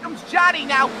 And here comes Janney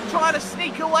now trying to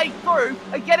sneak away through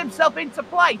and get himself into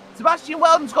play. Sebastian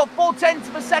Weldon's got 0.4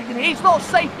 of a second. He's not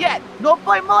safe yet. Not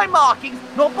by my markings,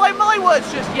 not by my words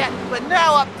just yet, but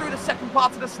now up through the second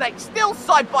part of the snake, still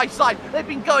side by side. They've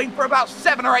been going for about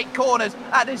 7 or 8 corners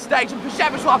at this stage, and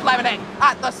Przemysław Lemonek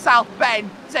at the South Bend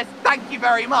says thank you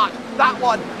very much, that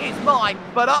one is mine.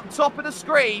 But up top of the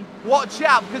screen, watch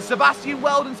out, because Sebastian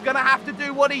Weldon's going to have to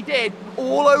do what he did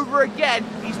all over again.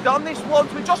 He's done this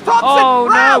once with Josh Thompson. Oh,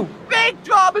 no. Big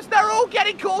dramas, they're all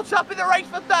getting caught up in the race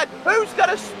for 3rd. Who's going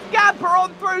to scamper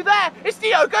on through there? It's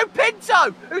Diogo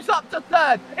Pinto who's up to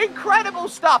 3rd. Incredible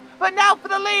stuff. But now for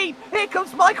the lead, here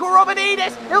comes Michael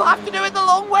Romanidis. He'll have to do it the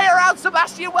long way around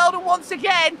Sebastian Weldon once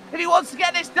again if he wants to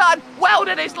get this done.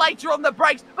 Weldon is later on the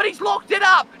brakes, but he's locked it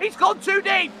up. He's gone too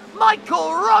deep. Michael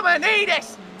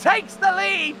Romanidis takes the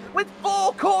lead with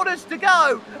 4 corners to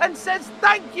go and says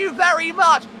thank you very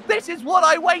much. This is what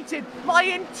I waited my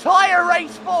entire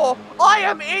race for. I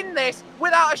am in this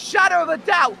without a shadow of a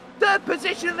doubt. 3rd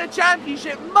position in the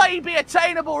championship may be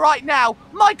attainable right now.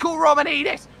 Michael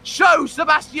Romanidis shows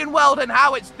Sebastian Weldon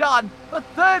how it's done. For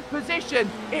 3rd position,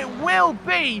 it will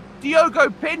be Diogo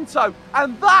Pinto,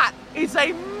 and that is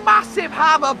a massive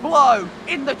hammer blow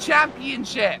in the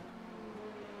championship.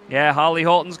 Yeah, Harley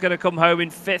Horton's going to come home in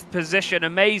 5th position.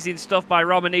 Amazing stuff by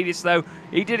Romanidis, though.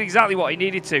 He did exactly what he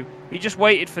needed to. He just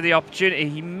waited for the opportunity.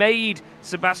 He made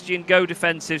Sebastian go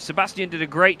defensive. Sebastian did a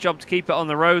great job to keep it on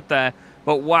the road there.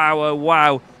 But wow, oh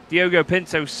wow, Diogo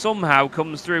Pinto somehow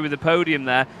comes through with the podium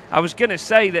there. I was going to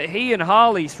say that he and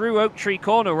Harley through Oak Tree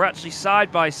Corner were actually side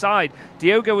by side.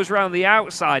 Diogo was round the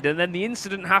outside, and then the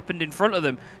incident happened in front of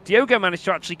them. Diogo managed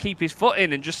to actually keep his foot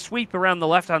in and just sweep around the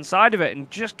left-hand side of it and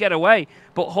just get away.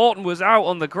 But Horton was out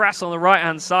on the grass on the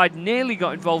right-hand side, nearly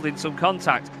got involved in some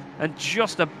contact, and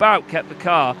just about kept the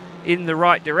car in the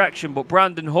right direction. But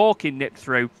Brandon Hawkin nipped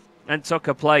through and took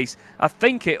a place. I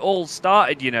think it all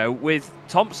started, with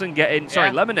Thompson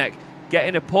Lemonnick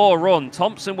getting a poor run.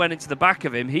 Thompson went into the back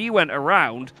of him. He went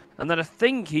around, and then I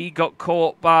think he got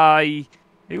caught by...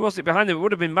 Who was it behind him? It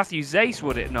would have been Matthew Zace,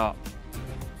 would it not?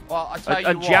 Well, I tell you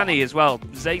and what, Gianni as well.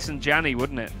 Zace and Gianni,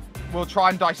 wouldn't it? We'll try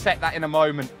and dissect that in a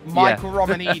moment. Michael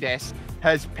Romanidis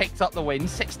has picked up the win.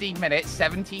 16 minutes,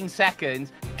 17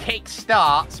 seconds. Kick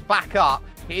starts back up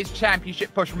his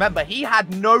championship push. Remember, he had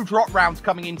no drop rounds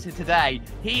coming into today.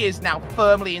 He is now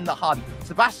firmly in the hunt.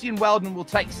 Sebastian Weldon will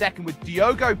take second, with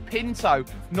Diogo Pinto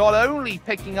not only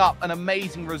picking up an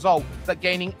amazing result, but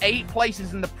gaining 8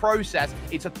 places in the process.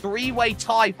 It's a 3-way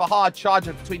tie for hard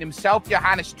charger between himself,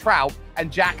 Johannes Trout, and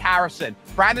Jack Harrison.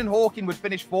 Brandon Hawkin would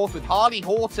finish 4th, with Harley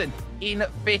Horton in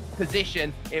 5th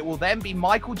position. It will then be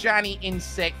Michael Gianni in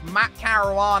 6th. Matt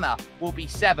Caruana will be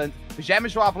 7th.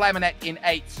 Przemysław Lemonnick in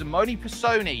 8th. Simone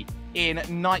Pisoni in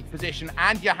 9th position.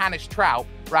 And Johannes Trout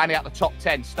rounding out the top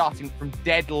 10, starting from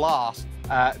dead last.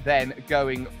 Then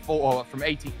going for from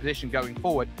 18th position going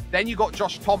forward. Then you got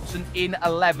Josh Thompson in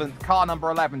 11th, car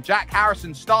number 11. Jack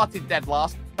Harrison started dead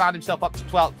last, found himself up to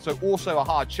 12th, so also a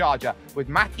hard charger, with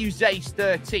Matthew Zace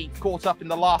 13th, caught up in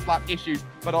the last lap issues.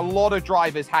 But a lot of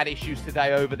drivers had issues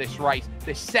today over this race.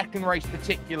 This second race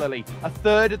particularly, a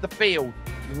third of the field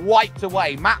wiped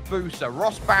away. Matt Busa,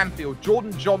 Ross Banfield,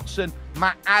 Jordan Johnson,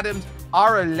 Matt Adams,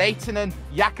 Ara Leitinen,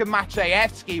 Jakub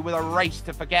Maciejewski with a race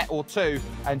to forget or two,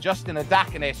 and Justin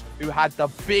Adakinis, who had the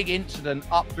big incident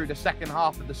up through the second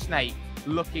half of the snake,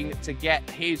 looking to get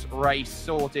his race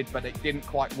sorted, but it didn't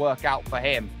quite work out for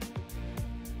him.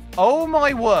 Oh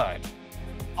my word.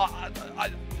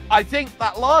 I think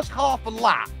that last half a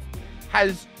lap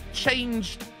has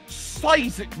changed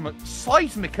seismically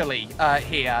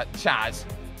here, Chaz.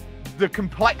 The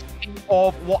complexity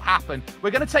of what happened.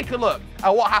 We're going to take a look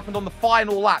at what happened on the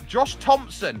final lap. Josh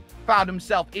Thompson found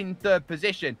himself in 3rd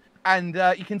position, and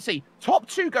you can see top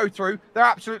 2 go through. They're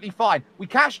absolutely fine. We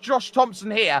catch Josh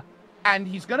Thompson here, and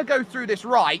he's going to go through this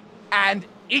right, and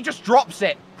he just drops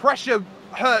it. Pressure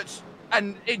hurts,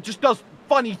 and it just does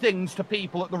funny things to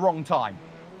people at the wrong time.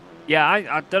 Yeah,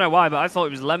 I don't know why, but I thought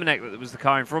it was Lemonnick that was the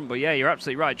car in front. But yeah, you're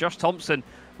absolutely right. Josh Thompson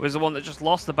was the one that just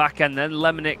lost the back end. Then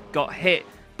Lemonnick got hit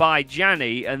by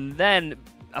Gianni, and then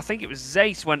I think it was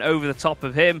Zace went over the top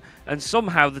of him, and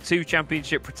somehow the 2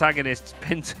 championship protagonists,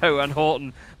 Pinto and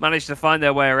Horton, managed to find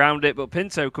their way around it. But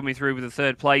Pinto coming through with the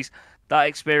 3rd place, that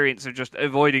experience of just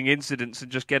avoiding incidents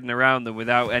and just getting around them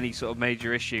without any sort of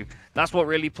major issue, that's what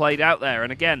really played out there.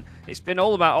 And again, it's been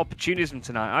all about opportunism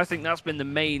tonight. I think that's been the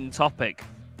main topic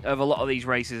of a lot of these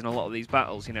races and a lot of these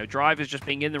battles. Drivers just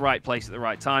being in the right place at the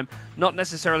right time, not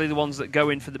necessarily the ones that go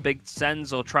in for the big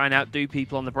sends or try and outdo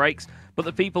people on the brakes, but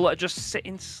the people that are just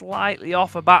sitting slightly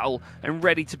off a battle and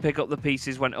ready to pick up the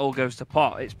pieces when it all goes to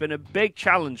pot. It's been a big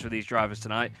challenge for these drivers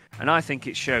tonight, and I think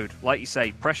it showed. Like you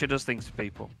say, pressure does things to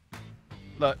people.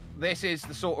 Look, this is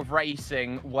the sort of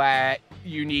racing where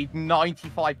you need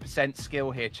 95%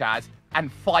 skill here, Chaz, and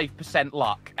 5%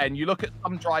 luck. And you look at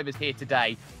some drivers here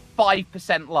today,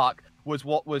 5% luck was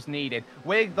what was needed.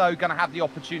 We're, though, going to have the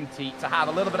opportunity to have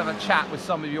a little bit of a chat with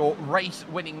some of your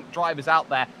race-winning drivers out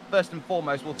there. First and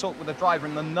foremost, we'll talk with a driver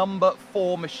in the number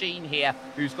 4 machine here,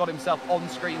 who's got himself on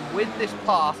screen with this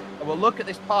pass. And we'll look at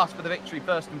this pass for the victory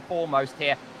first and foremost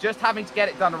here. Just having to get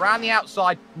it done around the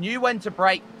outside, knew when to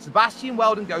brake. Sebastian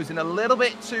Weldon goes in a little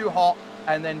bit too hot,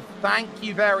 and then thank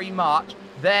you very much.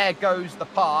 There goes the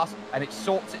pass, and it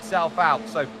sorts itself out.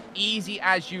 So easy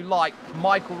as you like.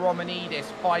 Michael Romanidis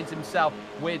finds himself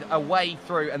with a way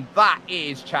through, and that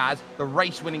is, Chaz, the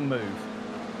race-winning move.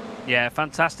 Yeah,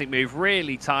 fantastic move.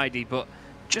 Really tidy, but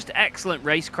just excellent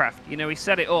racecraft. He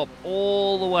set it up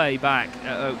all the way back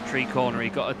at Oak Tree Corner. He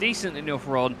got a decent enough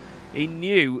run. He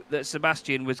knew that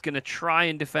Sebastian was going to try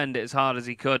and defend it as hard as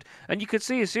he could. And you could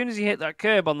see as soon as he hit that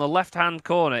curb on the left-hand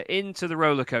corner into the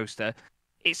roller coaster,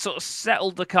 it sort of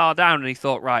settled the car down, and he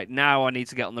thought, right, now I need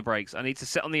to get on the brakes. I need to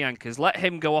sit on the anchors, let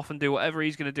him go off and do whatever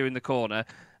he's going to do in the corner,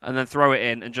 and then throw it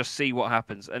in and just see what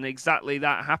happens. And exactly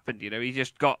that happened. He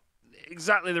just got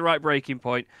exactly the right braking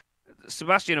point.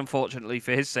 Sebastian, unfortunately,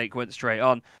 for his sake, went straight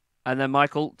on. And then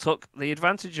Michael took the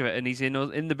advantage of it, and he's in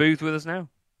the booth with us now.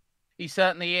 He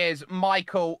certainly is.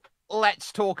 Michael,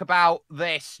 let's talk about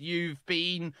this. You've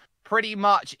been pretty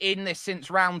much in this since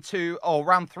round 2, or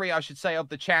round 3, I should say, of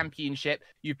the championship.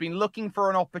 You've been looking for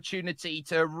an opportunity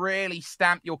to really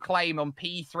stamp your claim on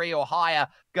P3 or higher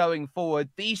going forward.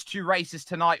 These 2 races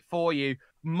tonight for you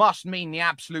must mean the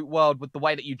absolute world with the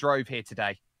way that you drove here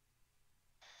today.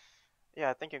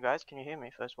 Yeah, thank you guys. Can you hear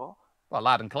me first of all? Well,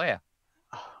 loud and clear.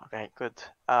 Okay, good.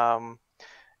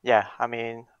 Yeah, I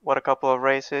mean, what a couple of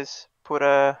races. Put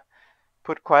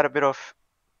quite a bit of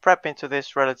prep into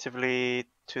this relatively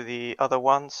to the other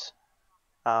ones.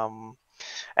 And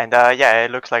yeah,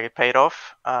 it looks like it paid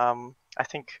off. I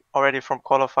think already from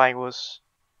qualifying was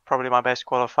probably my best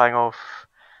qualifying of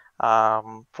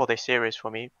for this series for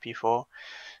me, P4.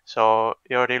 So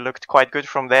it already looked quite good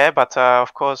from there. But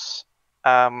of course,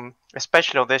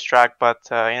 especially on this track, but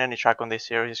in any track on this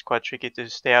series, it's quite tricky to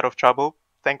stay out of trouble.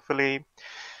 Thankfully,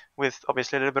 with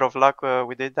obviously a little bit of luck,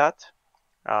 we did that.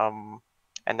 And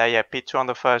yeah, P2 on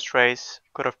the first race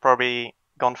could have probably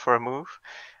gone for a move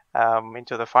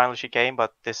into the final chicane,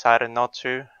 but decided not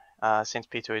to, since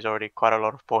P2 is already quite a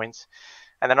lot of points.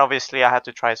 And then obviously I had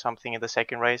to try something in the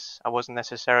second race. I wasn't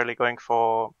necessarily going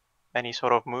for any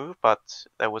sort of move, but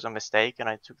there was a mistake, and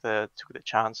I took the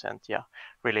chance, and yeah,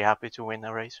 really happy to win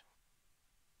the race.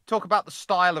 Talk about the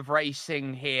style of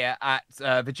racing here at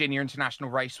Virginia International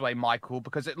Raceway, Michael,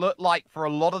 because it looked like for a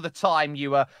lot of the time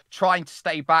you were trying to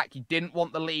stay back. You didn't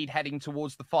want the lead heading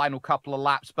towards the final couple of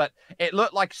laps, but it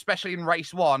looked like, especially in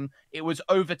race 1, it was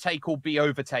overtake or be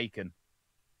overtaken.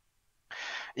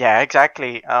 Yeah,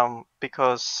 exactly.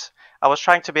 Because I was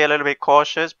trying to be a little bit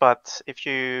cautious, but if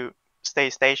you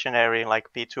stay stationary in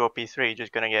like P2 or P3, you're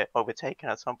just going to get overtaken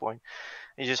at some point.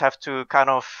 You just have to kind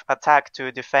of attack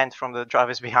to defend from the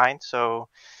drivers behind. So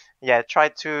yeah, try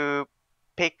to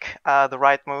pick the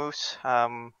right moves.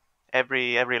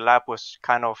 Every lap was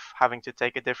kind of having to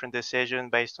take a different decision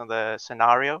based on the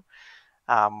scenario.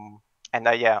 And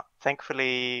yeah,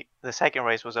 thankfully the second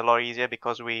race was a lot easier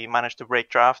because we managed to break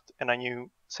draft, and I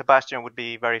knew Sebastian would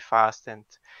be very fast, and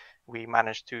we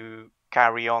managed to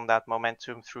carry on that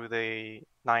momentum through the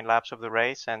 9 laps of the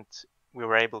race, and we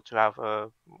were able to have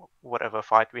whatever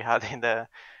fight we had in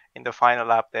the final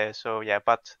lap there. So yeah,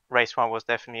 but race 1 was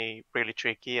definitely really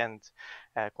tricky, and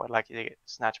quite lucky to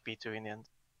snatch P2 in the end.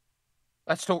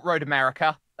 Let's talk Road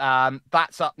America.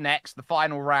 That's up next, the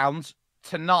final rounds.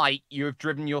 Tonight, you have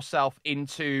driven yourself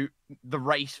into the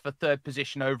race for 3rd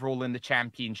position overall in the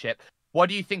championship. What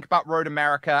do you think about Road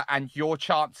America and your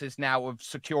chances now of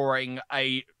securing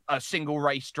a single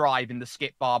race drive in the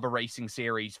Skip Barber Racing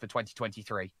Series for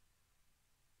 2023?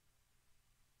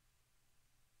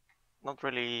 Not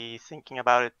really thinking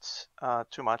about it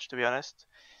too much, to be honest.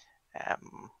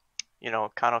 You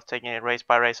know, kind of taking it race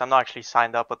by race. I'm not actually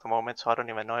signed up at the moment, so I don't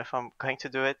even know if I'm going to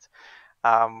do it.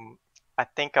 I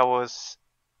think I was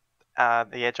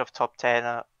at the edge of top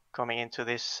 10 coming into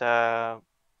this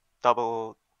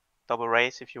double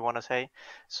race, if you want to say.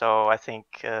 So I think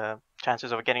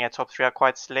chances of getting a top 3 are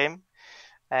quite slim.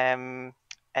 And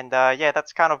yeah,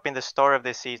 that's kind of been the story of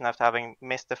this season. After having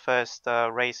missed the first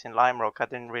race in Lime Rock, I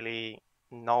didn't really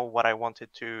know what I wanted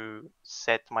to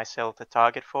set myself the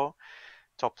target for.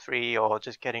 Top 3 or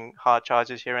just getting hard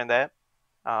charges here and there.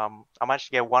 I managed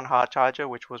to get 1 hard charger,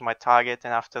 which was my target,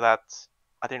 and after that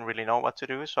I didn't really know what to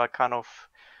do, so I kind of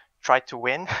tried to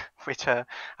win, which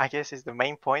I guess is the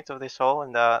main point of this all.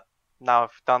 And now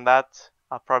I've done that,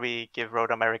 I'll probably give Road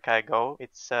America a go.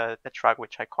 It's a track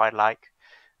which I quite like,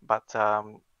 but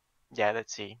yeah,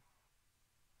 let's see.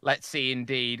 Let's see,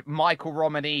 indeed. Michael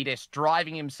Romanidis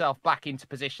driving himself back into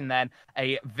position then.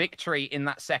 A victory in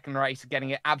that second race,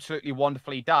 getting it absolutely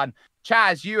wonderfully done.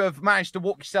 Chaz, you have managed to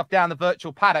walk yourself down the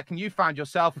virtual paddock, and you found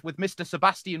yourself with Mr.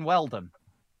 Sebastian Weldon.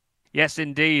 Yes,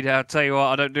 indeed. I'll tell you what,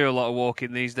 I don't do a lot of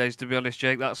walking these days, to be honest,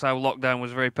 Jake. That's how lockdown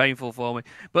was very painful for me.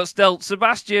 But still,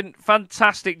 Sebastian,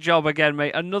 fantastic job again,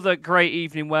 mate. Another great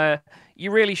evening where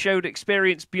you really showed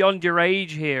experience beyond your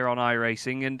age here on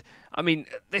iRacing. And, I mean,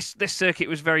 this circuit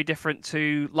was very different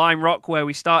to Lime Rock, where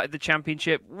we started the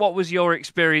championship. What was your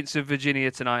experience of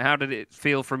Virginia tonight? How did it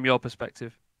feel from your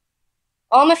perspective?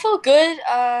 I feel good.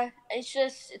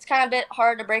 It's kind of a bit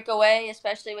hard to break away,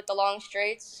 especially with the long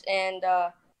straights, and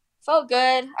felt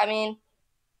good. I mean,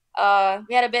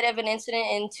 we had a bit of an incident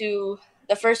into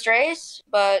the first race,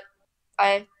 but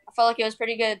I felt like it was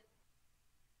pretty good.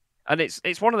 And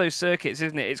it's one of those circuits,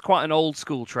 isn't it? It's quite an old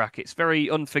school track. It's very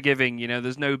unforgiving. You know,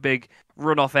 there's no big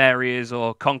runoff areas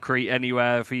or concrete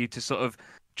anywhere for you to sort of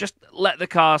just let the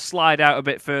car slide out a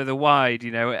bit further wide.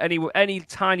 You know, any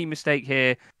tiny mistake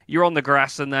here, you're on the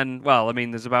grass, and then, well, I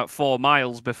mean, there's about 4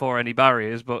 miles before any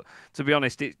barriers. But to be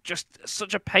honest, it's just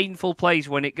such a painful place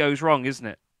when it goes wrong, isn't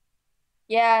it?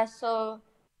 Yeah, so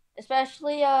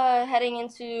especially heading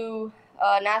into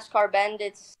NASCAR Bend.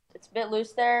 It's a bit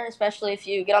loose there, especially if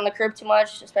you get on the curb too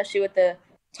much, especially with the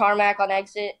tarmac on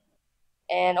exit.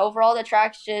 And overall, the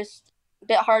track's just a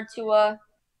bit hard to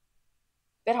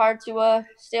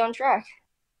stay on track.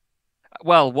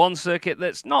 Well, one circuit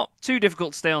that's not too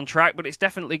difficult to stay on track, but it's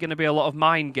definitely going to be a lot of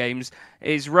mind games,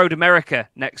 is Road America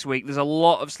next week. There's a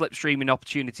lot of slipstreaming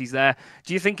opportunities there.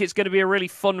 Do you think it's going to be a really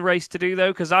fun race to do,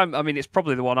 though? Because I mean, it's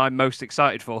probably the one I'm most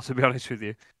excited for, to be honest with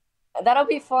you. That'll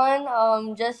be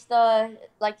fun. Just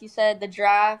like you said, the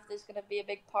draft is going to be a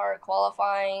big part.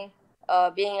 Qualifying,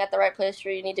 being at the right place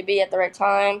where you need to be at the right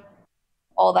time,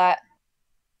 all that.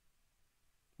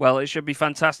 Well, it should be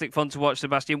fantastic fun to watch,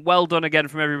 Sebastian. Well done again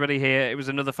from everybody here. It was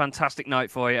another fantastic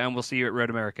night for you, and we'll see you at Road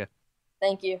America.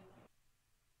 Thank you.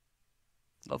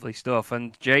 Lovely stuff.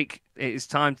 And Jake, it is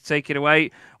time to take it away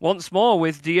once more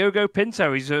with Diogo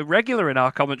Pinto. He's a regular in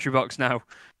our commentary box now.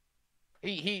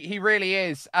 He really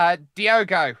is.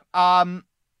 Diogo,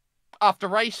 after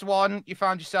race 1, you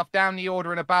found yourself down the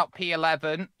order in about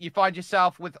P11. You find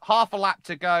yourself with half a lap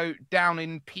to go down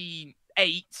in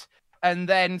P8. And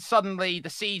then suddenly the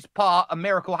seas part, a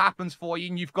miracle happens for you,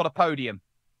 and you've got a podium.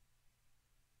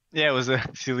 Yeah, it was a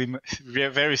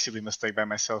very silly mistake by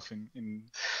myself in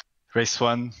race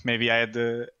 1. Maybe I had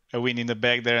a win in the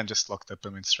bag there and just locked up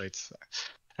and went straight.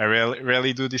 I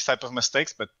rarely do this type of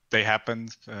mistakes, but they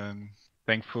happened.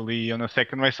 Thankfully, on the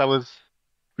second race, I was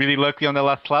really lucky on the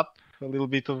last lap. A little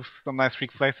bit of some nice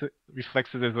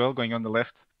reflexes as well, going on the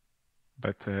left.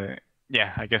 But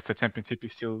yeah, I guess the championship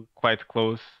is still quite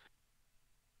close.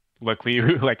 Luckily,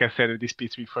 like I said, this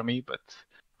P3 for me, but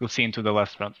we'll see into the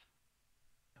last round.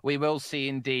 We will see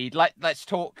indeed. Let's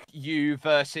talk you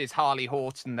versus Harley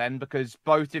Horton then, because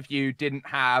both of you didn't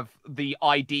have the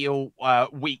ideal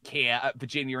week here at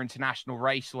Virginia International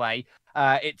Raceway.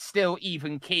 It's still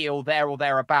even keel there or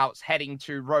thereabouts heading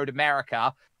to Road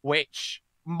America, which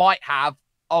might have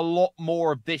a lot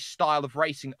more of this style of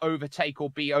racing, overtake or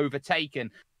be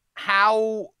overtaken.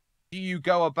 How do you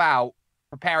go about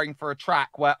preparing for a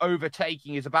track where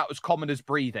overtaking is about as common as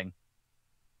breathing?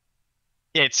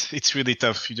 Yeah, it's really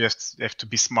tough. You just have to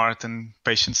be smart and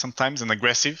patient sometimes and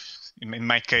aggressive. In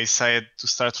my case, I had to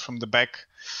start from the back.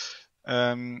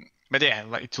 But yeah,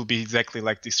 it will be exactly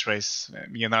like this race.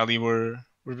 Me and Ali were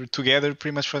together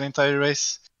pretty much for the entire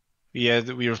race.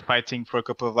 We were fighting for a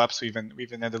couple of laps. We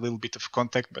even had a little bit of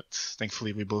contact, but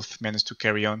thankfully we both managed to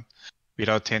carry on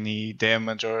without any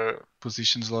damage or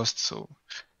positions lost. So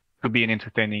it could be an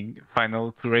entertaining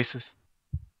final 2 races.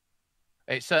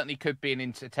 It certainly could be an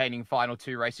entertaining final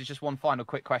 2 races. Just one final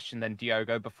quick question then,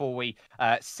 Diogo, before we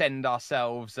send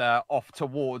ourselves off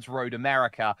towards Road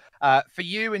America. For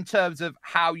you, in terms of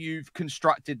how you've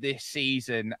constructed this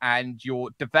season and your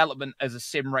development as a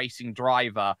sim racing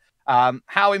driver,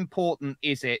 how important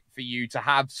is it for you to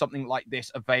have something like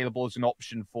this available as an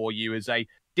option for you as a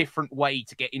different way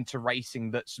to get into racing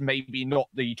that's maybe not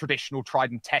the traditional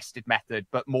tried and tested method,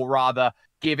 but more rather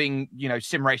giving,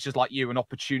 sim racers like you an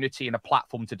opportunity and a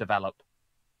platform to develop?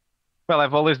 Well,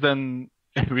 I've always done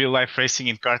real life racing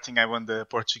in karting. I won the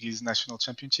Portuguese national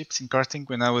championships in karting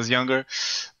when I was younger,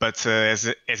 but as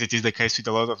it is the case with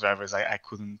a lot of drivers, I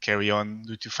couldn't carry on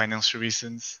due to financial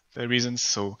reasons.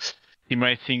 So sim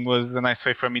racing was a nice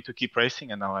way for me to keep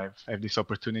racing, and now I have this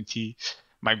opportunity.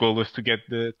 My goal was to get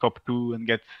the top 2 and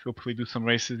hopefully do some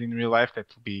races in real life. That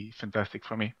will be fantastic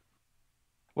for me.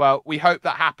 Well, we hope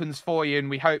that happens for you, and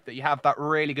we hope that you have that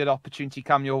really good opportunity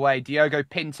come your way. Diogo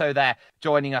Pinto there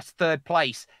joining us, 3rd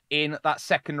place in that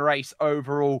second race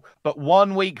overall. But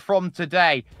 1 week from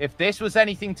today, if this was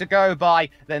anything to go by,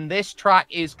 then this track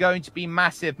is going to be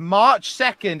massive. March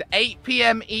 2nd, 8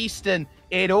 p.m. Eastern.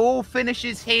 It all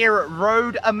finishes here at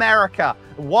Road America.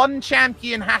 One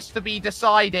champion has to be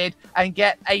decided and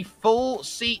get a full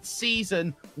seat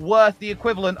season worth the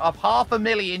equivalent of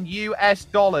 $500,000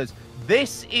 US.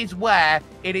 This is where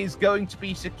it is going to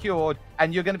be secured,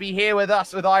 and you're going to be here with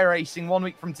us with iRacing 1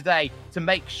 week from today to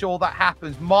make sure that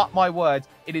happens. Mark my words,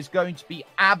 it is going to be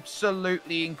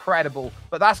absolutely incredible.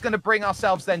 But that's going to bring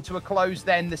ourselves then to a close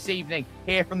then this evening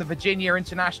here from the Virginia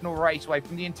International Raceway,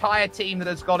 from the entire team that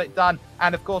has got it done,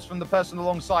 and of course from the person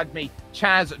alongside me,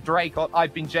 Chaz Draycott.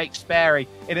 I've been Jake Sperry.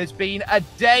 It has been a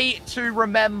day to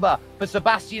remember for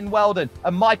Sebastian Weldon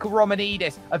and Michael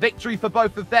Romanidis. A victory for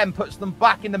both of them puts them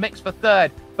back in the mix for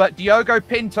 3rd. But Diogo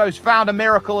Pinto's found a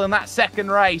miracle in that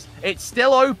second race. It's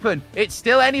still open. It's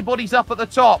still anybody's up at the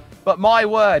top. But my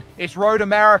word, it's Road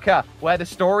America where the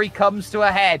story comes to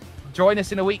a head. Join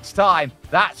us in a week's time.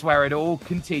 That's where it all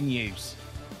continues.